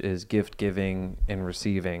language is gift giving and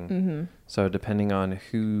receiving. Mm-hmm. So depending on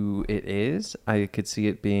who it is, I could see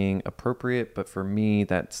it being appropriate, but for me,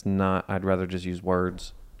 that's not. I'd rather just use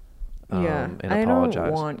words and I apologize.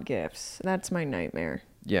 don't want gifts. That's my nightmare.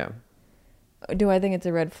 Yeah. Do I think it's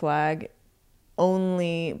a red flag?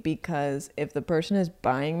 Only because if the person is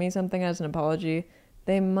buying me something as an apology,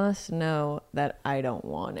 they must know that I don't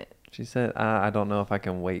want it. She said, I don't know if I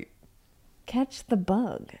can wait. Catch the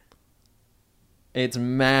bug. It's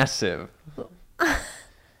massive.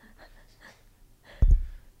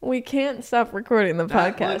 We can't stop recording the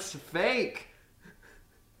That podcast. looks fake.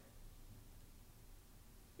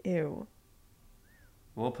 Ew.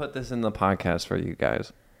 We'll put this in the podcast for you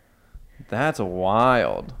guys. That's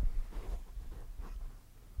wild.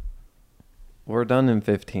 We're done in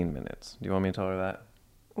 15 minutes. Do you want me to tell her that?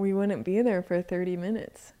 We wouldn't be there for 30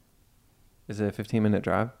 minutes. Is it a 15-minute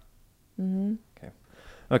drive? Mm-hmm.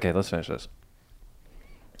 Okay, let's finish this.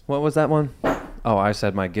 What was that one? Oh, I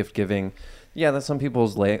said my gift giving. Yeah, that's some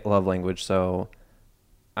people's love language, so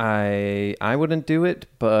I wouldn't do it,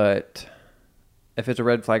 but if it's a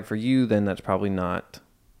red flag for you, then that's probably not,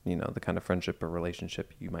 the kind of friendship or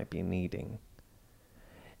relationship you might be needing.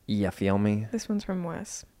 You feel me? This one's from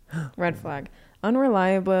Wes. Red flag.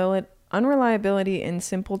 Unreliability in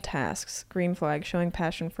simple tasks. Green flag. Showing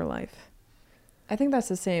passion for life. I think that's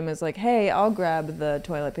the same as like, hey, I'll grab the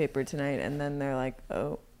toilet paper tonight. And then they're like,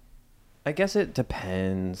 oh. I guess it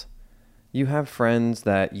depends. You have friends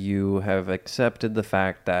that you have accepted the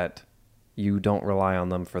fact that you don't rely on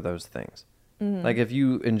them for those things. Mm-hmm. Like if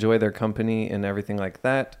you enjoy their company and everything like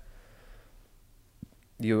that,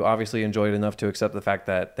 you obviously enjoy it enough to accept the fact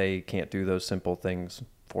that they can't do those simple things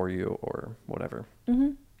for you or whatever.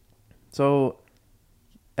 Mm-hmm. So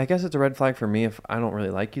I guess it's a red flag for me if I don't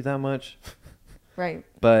really like you that much. Right.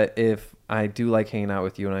 But if I do like hanging out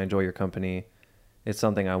with you and I enjoy your company, it's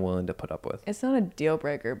something I'm willing to put up with. It's not a deal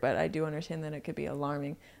breaker, but I do understand that it could be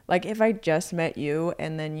alarming. Like if I just met you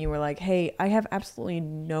and then you were like, hey, I have absolutely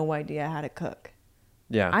no idea how to cook.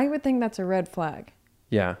 Yeah. I would think that's a red flag.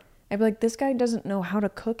 Yeah. I'd be like, this guy doesn't know how to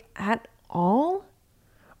cook at all?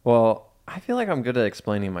 Well, I feel like I'm good at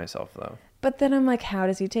explaining myself, though. But then I'm like, how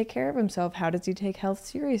does he take care of himself? How does he take health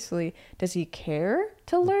seriously? Does he care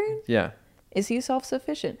to learn? Yeah. Is he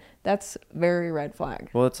self-sufficient? That's very red flag.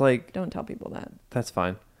 Well, it's like, Don't tell people that. that's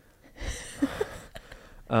fine.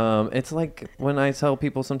 It's like when I tell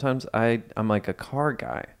people sometimes I'm like a car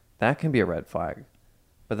guy. That can be a red flag.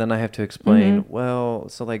 But then I have to explain, well,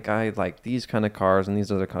 so like I like these kind of cars and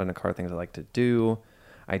these are the kind of car things I like to do.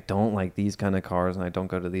 I don't like these kind of cars and I don't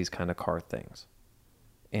go to these kind of car things.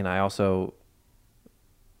 And I also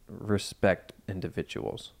respect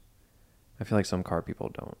individuals. I feel like some car people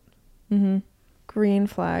don't. Mm-hmm. Green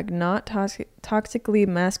flag, not toxically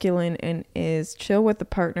masculine and is chill with the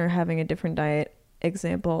partner having a different diet.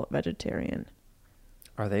 Example, vegetarian.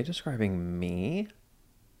 Are they describing me?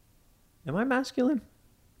 Am I masculine?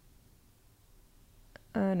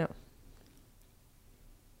 No.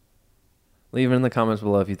 Leave it in the comments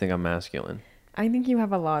below if you think I'm masculine. I think you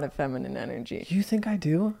have a lot of feminine energy. You think I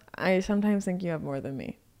do? I sometimes think you have more than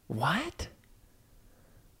me. What?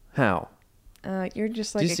 How? You're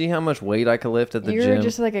just Do like you see how much weight I could lift at the you're gym?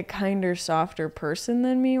 just like a kinder, softer person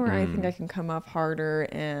than me, where I think I can come off harder,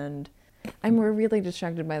 and I'm really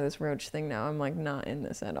distracted by this roach thing now. I'm like not in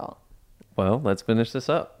this at all. Well, let's finish this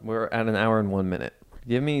up. We're at an hour and 1 minute.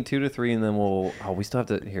 Give me 2 to 3 and then we'll... Oh, we still have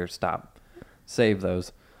to... Here, stop. Save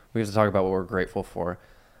those. We have to talk about what we're grateful for.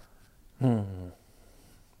 You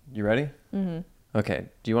ready? Mm-hmm. Okay.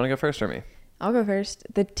 Do you want to go first or me? I'll go first.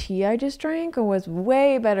 The tea I just drank was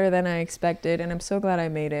way better than I expected, and I'm so glad I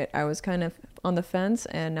made it. I was kind of on the fence,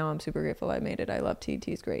 and now I'm super grateful I made it. I love tea.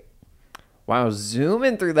 Tea's great. Wow,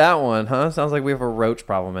 zooming through that one, huh? Sounds like we have a roach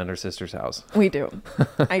problem at our sister's house. We do.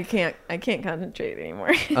 I can't concentrate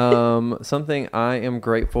anymore. Something I am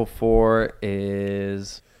grateful for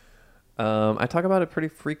is... I talk about it pretty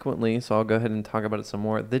frequently, so I'll go ahead and talk about it some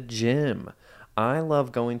more. The gym. I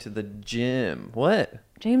love going to the gym. What?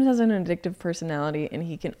 James has an addictive personality, and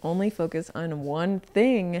he can only focus on one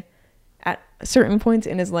thing at certain points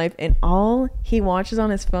in his life, and all he watches on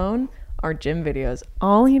his phone are gym videos.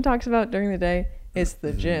 All he talks about during the day is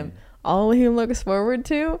the gym. All he looks forward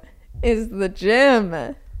to is the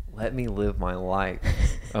gym. Let me live my life,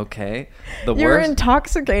 okay? You're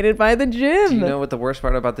intoxicated by the gym. Do you know what the worst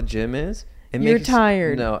part about the gym is? You're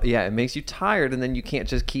tired. No, yeah, it makes you tired, and then you can't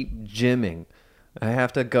just keep gymming. I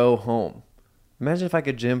have to go home. Imagine if I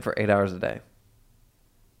could gym for 8 hours a day.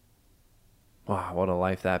 Wow, what a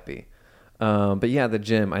life that'd be. But yeah, the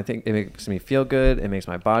gym, I think it makes me feel good. It makes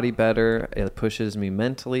my body better. It pushes me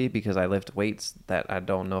mentally because I lift weights that I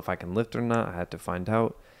don't know if I can lift or not. I had to find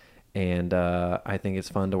out. And I think it's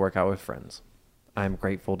fun to work out with friends. I'm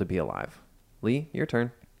grateful to be alive. Lee, your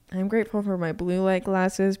turn. I'm grateful for my blue light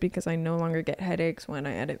glasses because I no longer get headaches when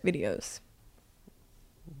I edit videos.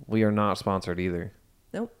 We are not sponsored either.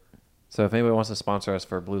 Nope. So if anybody wants to sponsor us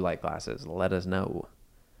for blue light glasses, let us know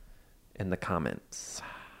in the comments.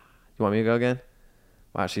 You want me to go again?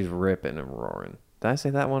 Wow, she's ripping and roaring. Did I say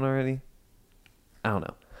that one already? I don't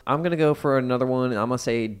know. I'm going to go for another one. I'm going to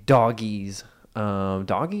say doggies.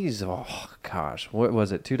 Doggies, oh gosh. What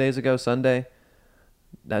was it? 2 days ago, Sunday?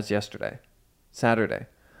 That's yesterday. Saturday.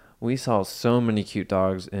 We saw so many cute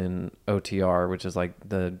dogs in OTR, which is like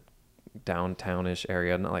the downtownish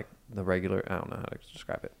area, not like the regular, I don't know how to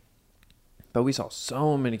describe it. But we saw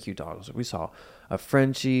so many cute dogs. We saw a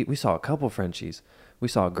Frenchie. We saw a couple Frenchies. We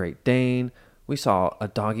saw a Great Dane. We saw a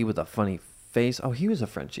doggy with a funny face. Oh, he was a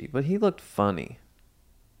Frenchie, but he looked funny.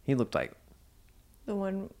 He looked like... The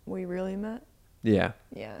one we really met? Yeah.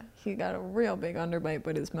 Yeah, he got a real big underbite,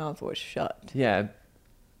 but his mouth was shut. Yeah.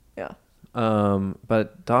 Yeah.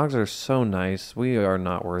 But dogs are so nice. We are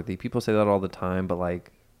not worthy. People say that all the time, but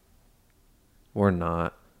like, we're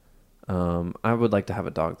not. I would like to have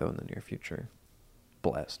a dog though in the near future.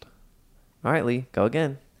 Blessed. All right, Lee, go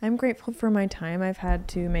again. I'm grateful for my time I've had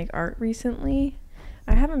to make art recently.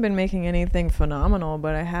 I haven't been making anything phenomenal,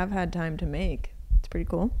 but I have had time to make. It's pretty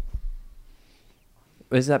cool.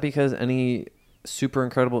 Is that because any super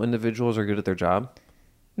incredible individuals are good at their job?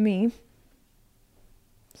 Me.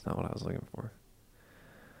 That's not what I was looking for.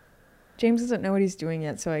 James doesn't know what he's doing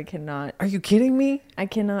yet, so I cannot. Are you kidding me? I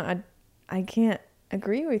can't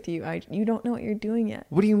agree with you. You don't know what you're doing yet.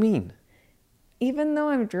 What do you mean? Even though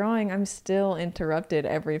I'm drawing, I'm still interrupted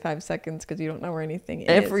every 5 seconds because you don't know where anything is.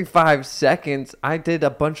 Every 5 seconds. I did a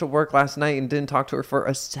bunch of work last night and didn't talk to her for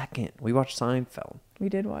a second. We watched Seinfeld. We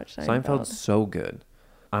did watch Seinfeld. Seinfeld's so good.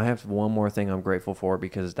 I have one more thing I'm grateful for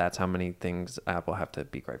because that's how many things Apple have to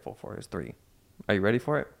be grateful for is 3. Are you ready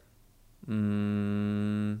for it?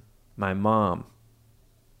 My mom.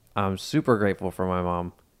 I'm super grateful for my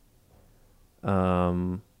mom.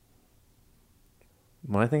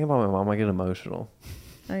 When I think about my mom, I get emotional.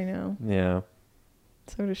 I know. Yeah.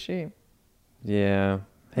 So does she. Yeah.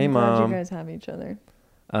 Hey, I'm Mom. glad you guys have each other.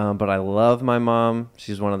 But I love my mom.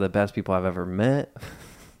 She's one of the best people I've ever met.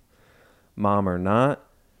 Mom or not.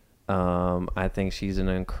 I think she's an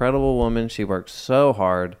incredible woman. She works so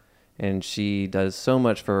hard. And she does so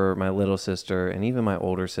much for my little sister and even my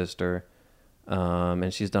older sister.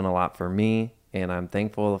 And she's done a lot for me. And I'm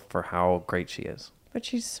thankful for how great she is. But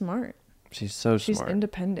she's smart. She's so smart. She's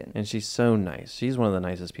independent. And she's so nice. She's one of the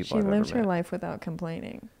nicest people I've ever met. She lives her life without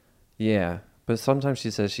complaining. Yeah. But sometimes she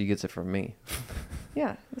says she gets it from me.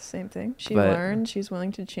 Yeah, the same thing. She learned. She's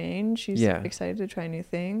willing to change. She's excited to try new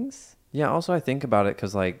things. Yeah, also I think about it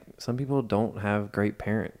because, like, some people don't have great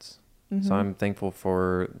parents. Mm-hmm. So I'm thankful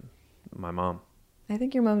for my mom. I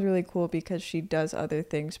think your mom's really cool because she does other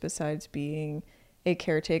things besides being a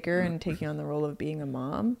caretaker and taking on the role of being a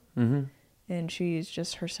mom. Mm-hmm. And she's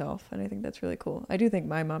just herself. And I think that's really cool. I do think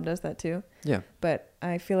my mom does that too. Yeah. But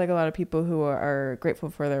I feel like a lot of people who are grateful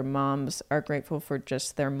for their moms are grateful for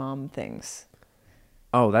just their mom things.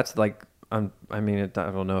 Oh, that's like, I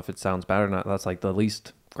don't know if it sounds bad or not. That's like the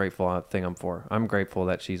least grateful thing I'm for. I'm grateful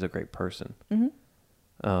that she's a great person.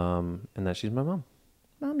 Mm-hmm. And that she's my mom.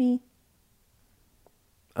 Mommy.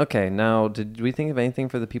 Okay, now, did we think of anything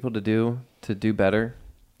for the people to do better?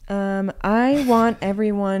 I want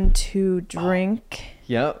everyone to drink.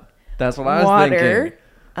 Yep, that's what I was thinking.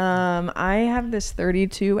 I have this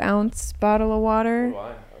 32-ounce bottle of water. What do I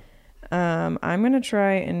have? I'm gonna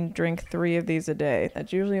try and drink 3 of these a day.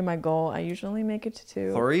 That's usually my goal. I usually make it to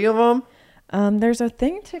 2. 3 of them? There's a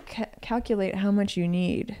thing to calculate how much you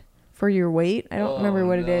need for your weight. I don't remember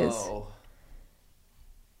what it is.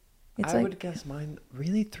 I would guess mine.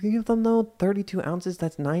 Really, 3 of them though? 32 ounces?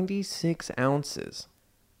 That's 96 ounces.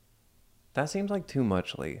 That seems like too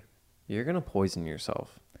much, Lee. You're going to poison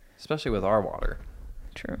yourself, especially with our water.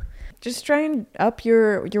 True. Just try and up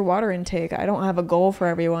your water intake. I don't have a goal for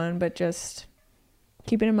everyone, but just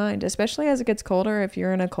keep it in mind, especially as it gets colder. If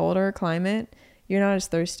you're in a colder climate, you're not as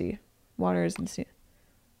thirsty. Water isn't.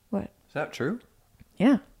 What? Is that true?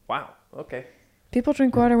 Yeah. Wow. Okay. People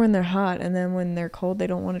drink water when they're hot, and then when they're cold, they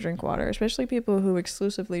don't want to drink water, especially people who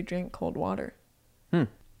exclusively drink cold water.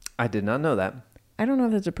 I did not know that. I don't know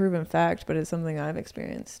if it's a proven fact, but it's something I've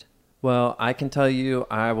experienced. Well, I can tell you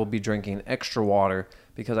I will be drinking extra water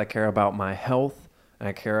because I care about my health and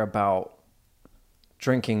I care about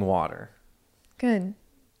drinking water. Good.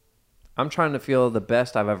 I'm trying to feel the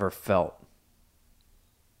best I've ever felt.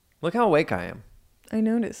 Look how awake I am. I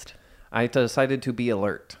noticed. I decided to be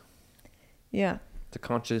alert. Yeah. It's a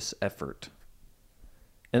conscious effort.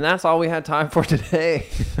 And that's all we had time for today.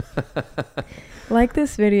 Like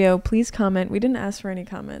this video, please comment. We didn't ask for any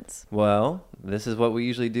comments. Well, this is what we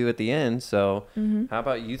usually do at the end. So how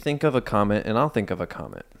about you think of a comment and I'll think of a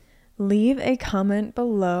comment. Leave a comment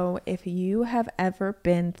below if you have ever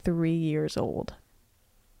been 3 years old.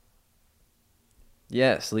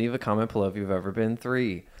 Yes, leave a comment below if you've ever been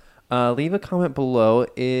 3. Leave a comment below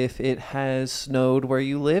if it has snowed where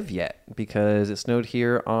you live yet, because it snowed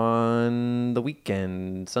here on the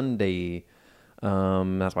weekend, Sunday.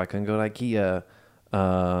 That's why I couldn't go to IKEA.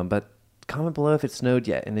 But comment below if it snowed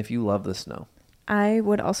yet and if you love the snow. I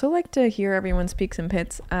would also like to hear everyone's peaks and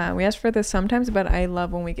pits. We ask for this sometimes, but I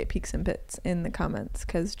love when we get peaks and pits in the comments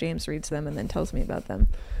because James reads them and then tells me about them.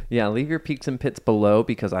 Yeah, leave your peaks and pits below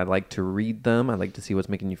because I like to read them. I like to see what's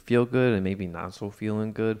making you feel good and maybe not so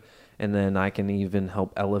feeling good. And then I can even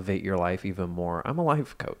help elevate your life even more. I'm a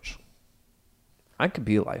life coach. I could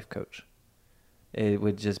be a life coach. It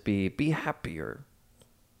would just be happier.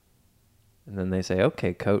 And then they say,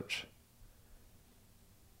 okay, coach.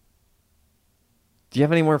 Do you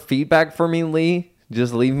have any more feedback for me, Lee?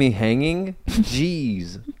 Just leave me hanging?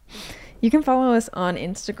 Jeez. You can follow us on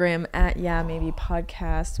Instagram at Yeah Maybe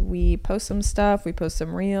Podcast. We post some stuff. We post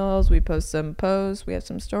some reels. We post some posts. We have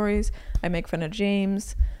some stories. I make fun of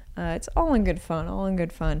James. It's all in good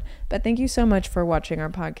fun, But thank you so much for watching our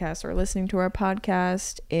podcast or listening to our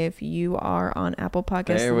podcast. If you are on Apple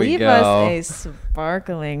Podcasts, leave us a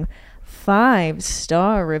sparkling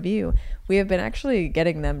 5-star review. We have been actually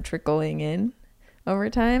getting them trickling in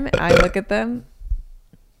over time. I look at them.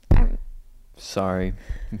 Sorry,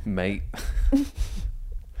 mate.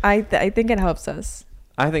 I think it helps us.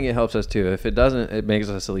 I think it helps us too. If it doesn't, it makes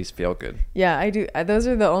us at least feel good. Yeah, I do. Those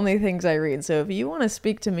are the only things I read. So if you want to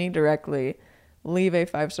speak to me directly, leave a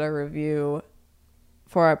 5-star review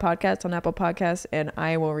for our podcast on Apple Podcasts, and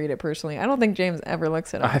I will read it personally. I don't think James ever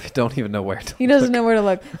looks at it. I don't even know where to He doesn't know where to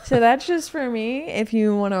look. So that's just for me. If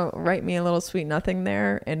you want to write me a little sweet nothing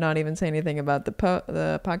there and not even say anything about the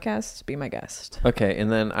podcast, be my guest. Okay,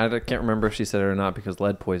 and then I can't remember if she said it or not because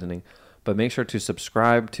lead poisoning. But make sure to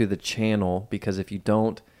subscribe to the channel because if you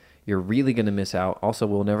don't, you're really going to miss out. Also,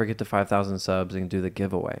 we'll never get to 5,000 subs and do the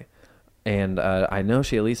giveaway. And I know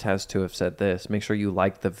she at least has to have said this. Make sure you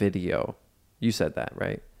like the video. You said that,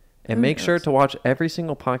 right? And make sure to watch every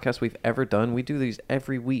single podcast we've ever done. We do these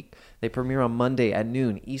every week. They premiere on Monday at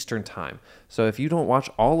noon Eastern time. So if you don't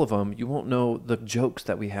watch all of them, you won't know the jokes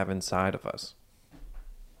that we have inside of us.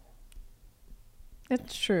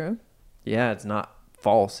 It's true. Yeah, it's not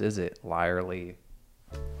false, is it, Liar Lee?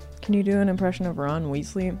 Can you do an impression of Ron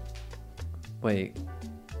Weasley? Wait.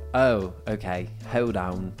 Oh, okay. Hold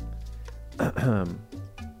on.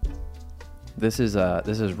 This is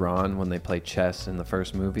Ron when they play chess in the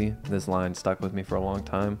first movie. This line stuck with me for a long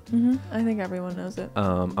time. I think everyone knows it.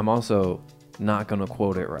 I'm also not gonna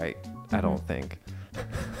quote it right. I don't think.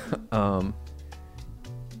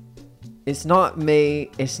 It's not me.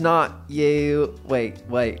 It's not you. Wait.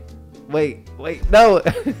 No.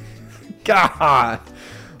 God.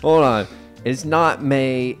 Hold on. It's not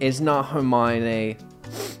me. It's not Hermione.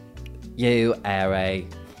 You, Harry.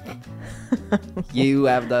 You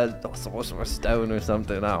have the Sorcerer's Stone or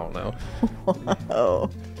something. I don't know. Whoa.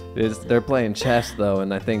 They're playing chess, though,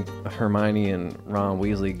 and I think Hermione and Ron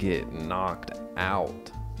Weasley get knocked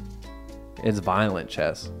out. It's violent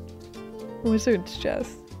chess. Wizard's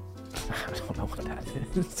chess. I don't know what that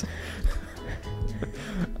is.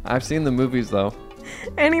 I've seen the movies, though.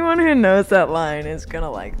 Anyone who knows that line is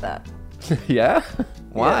gonna like that. Yeah?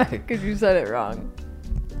 Why? Because you said it wrong.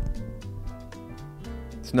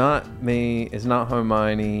 It's not me. It's not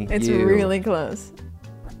Hermione. It's you. really close.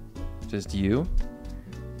 Just you?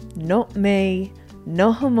 Not me.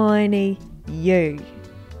 Not Hermione. You.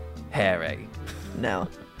 Harry. No.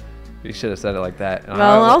 You should have said it like that. And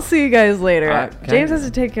Well, I'll see you guys later. Okay. James has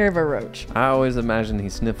to take care of a roach. I always imagine he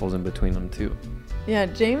sniffles in between them, too. Yeah,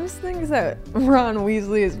 James thinks that Ron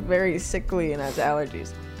Weasley is very sickly and has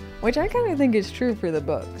allergies, which I kind of think is true for the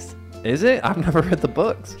books. Is it? I've never read the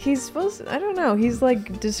books. He's supposed to, I don't know, he's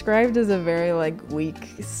like described as a very like weak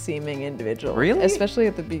seeming individual. Really? Especially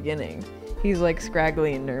at the beginning. He's like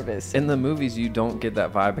scraggly and nervous. In the movies, you don't get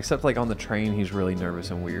that vibe, except like on the train, he's really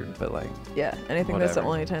nervous and weird, but like... Yeah, and I think that's the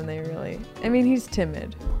only time they really... I mean, he's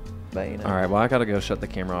timid, but you know. All right, well, I gotta go shut the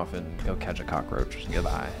camera off and go catch a cockroach.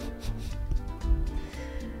 Goodbye.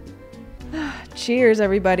 Cheers,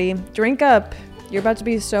 everybody. Drink up. You're about to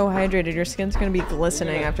be so hydrated. Your skin's going to be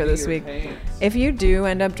glistening after this week. If you do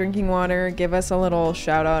end up drinking water, give us a little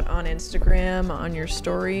shout out on Instagram, on your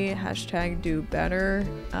story. #DoBetter.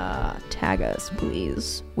 Tag us,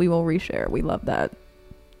 please. We will reshare. We love that.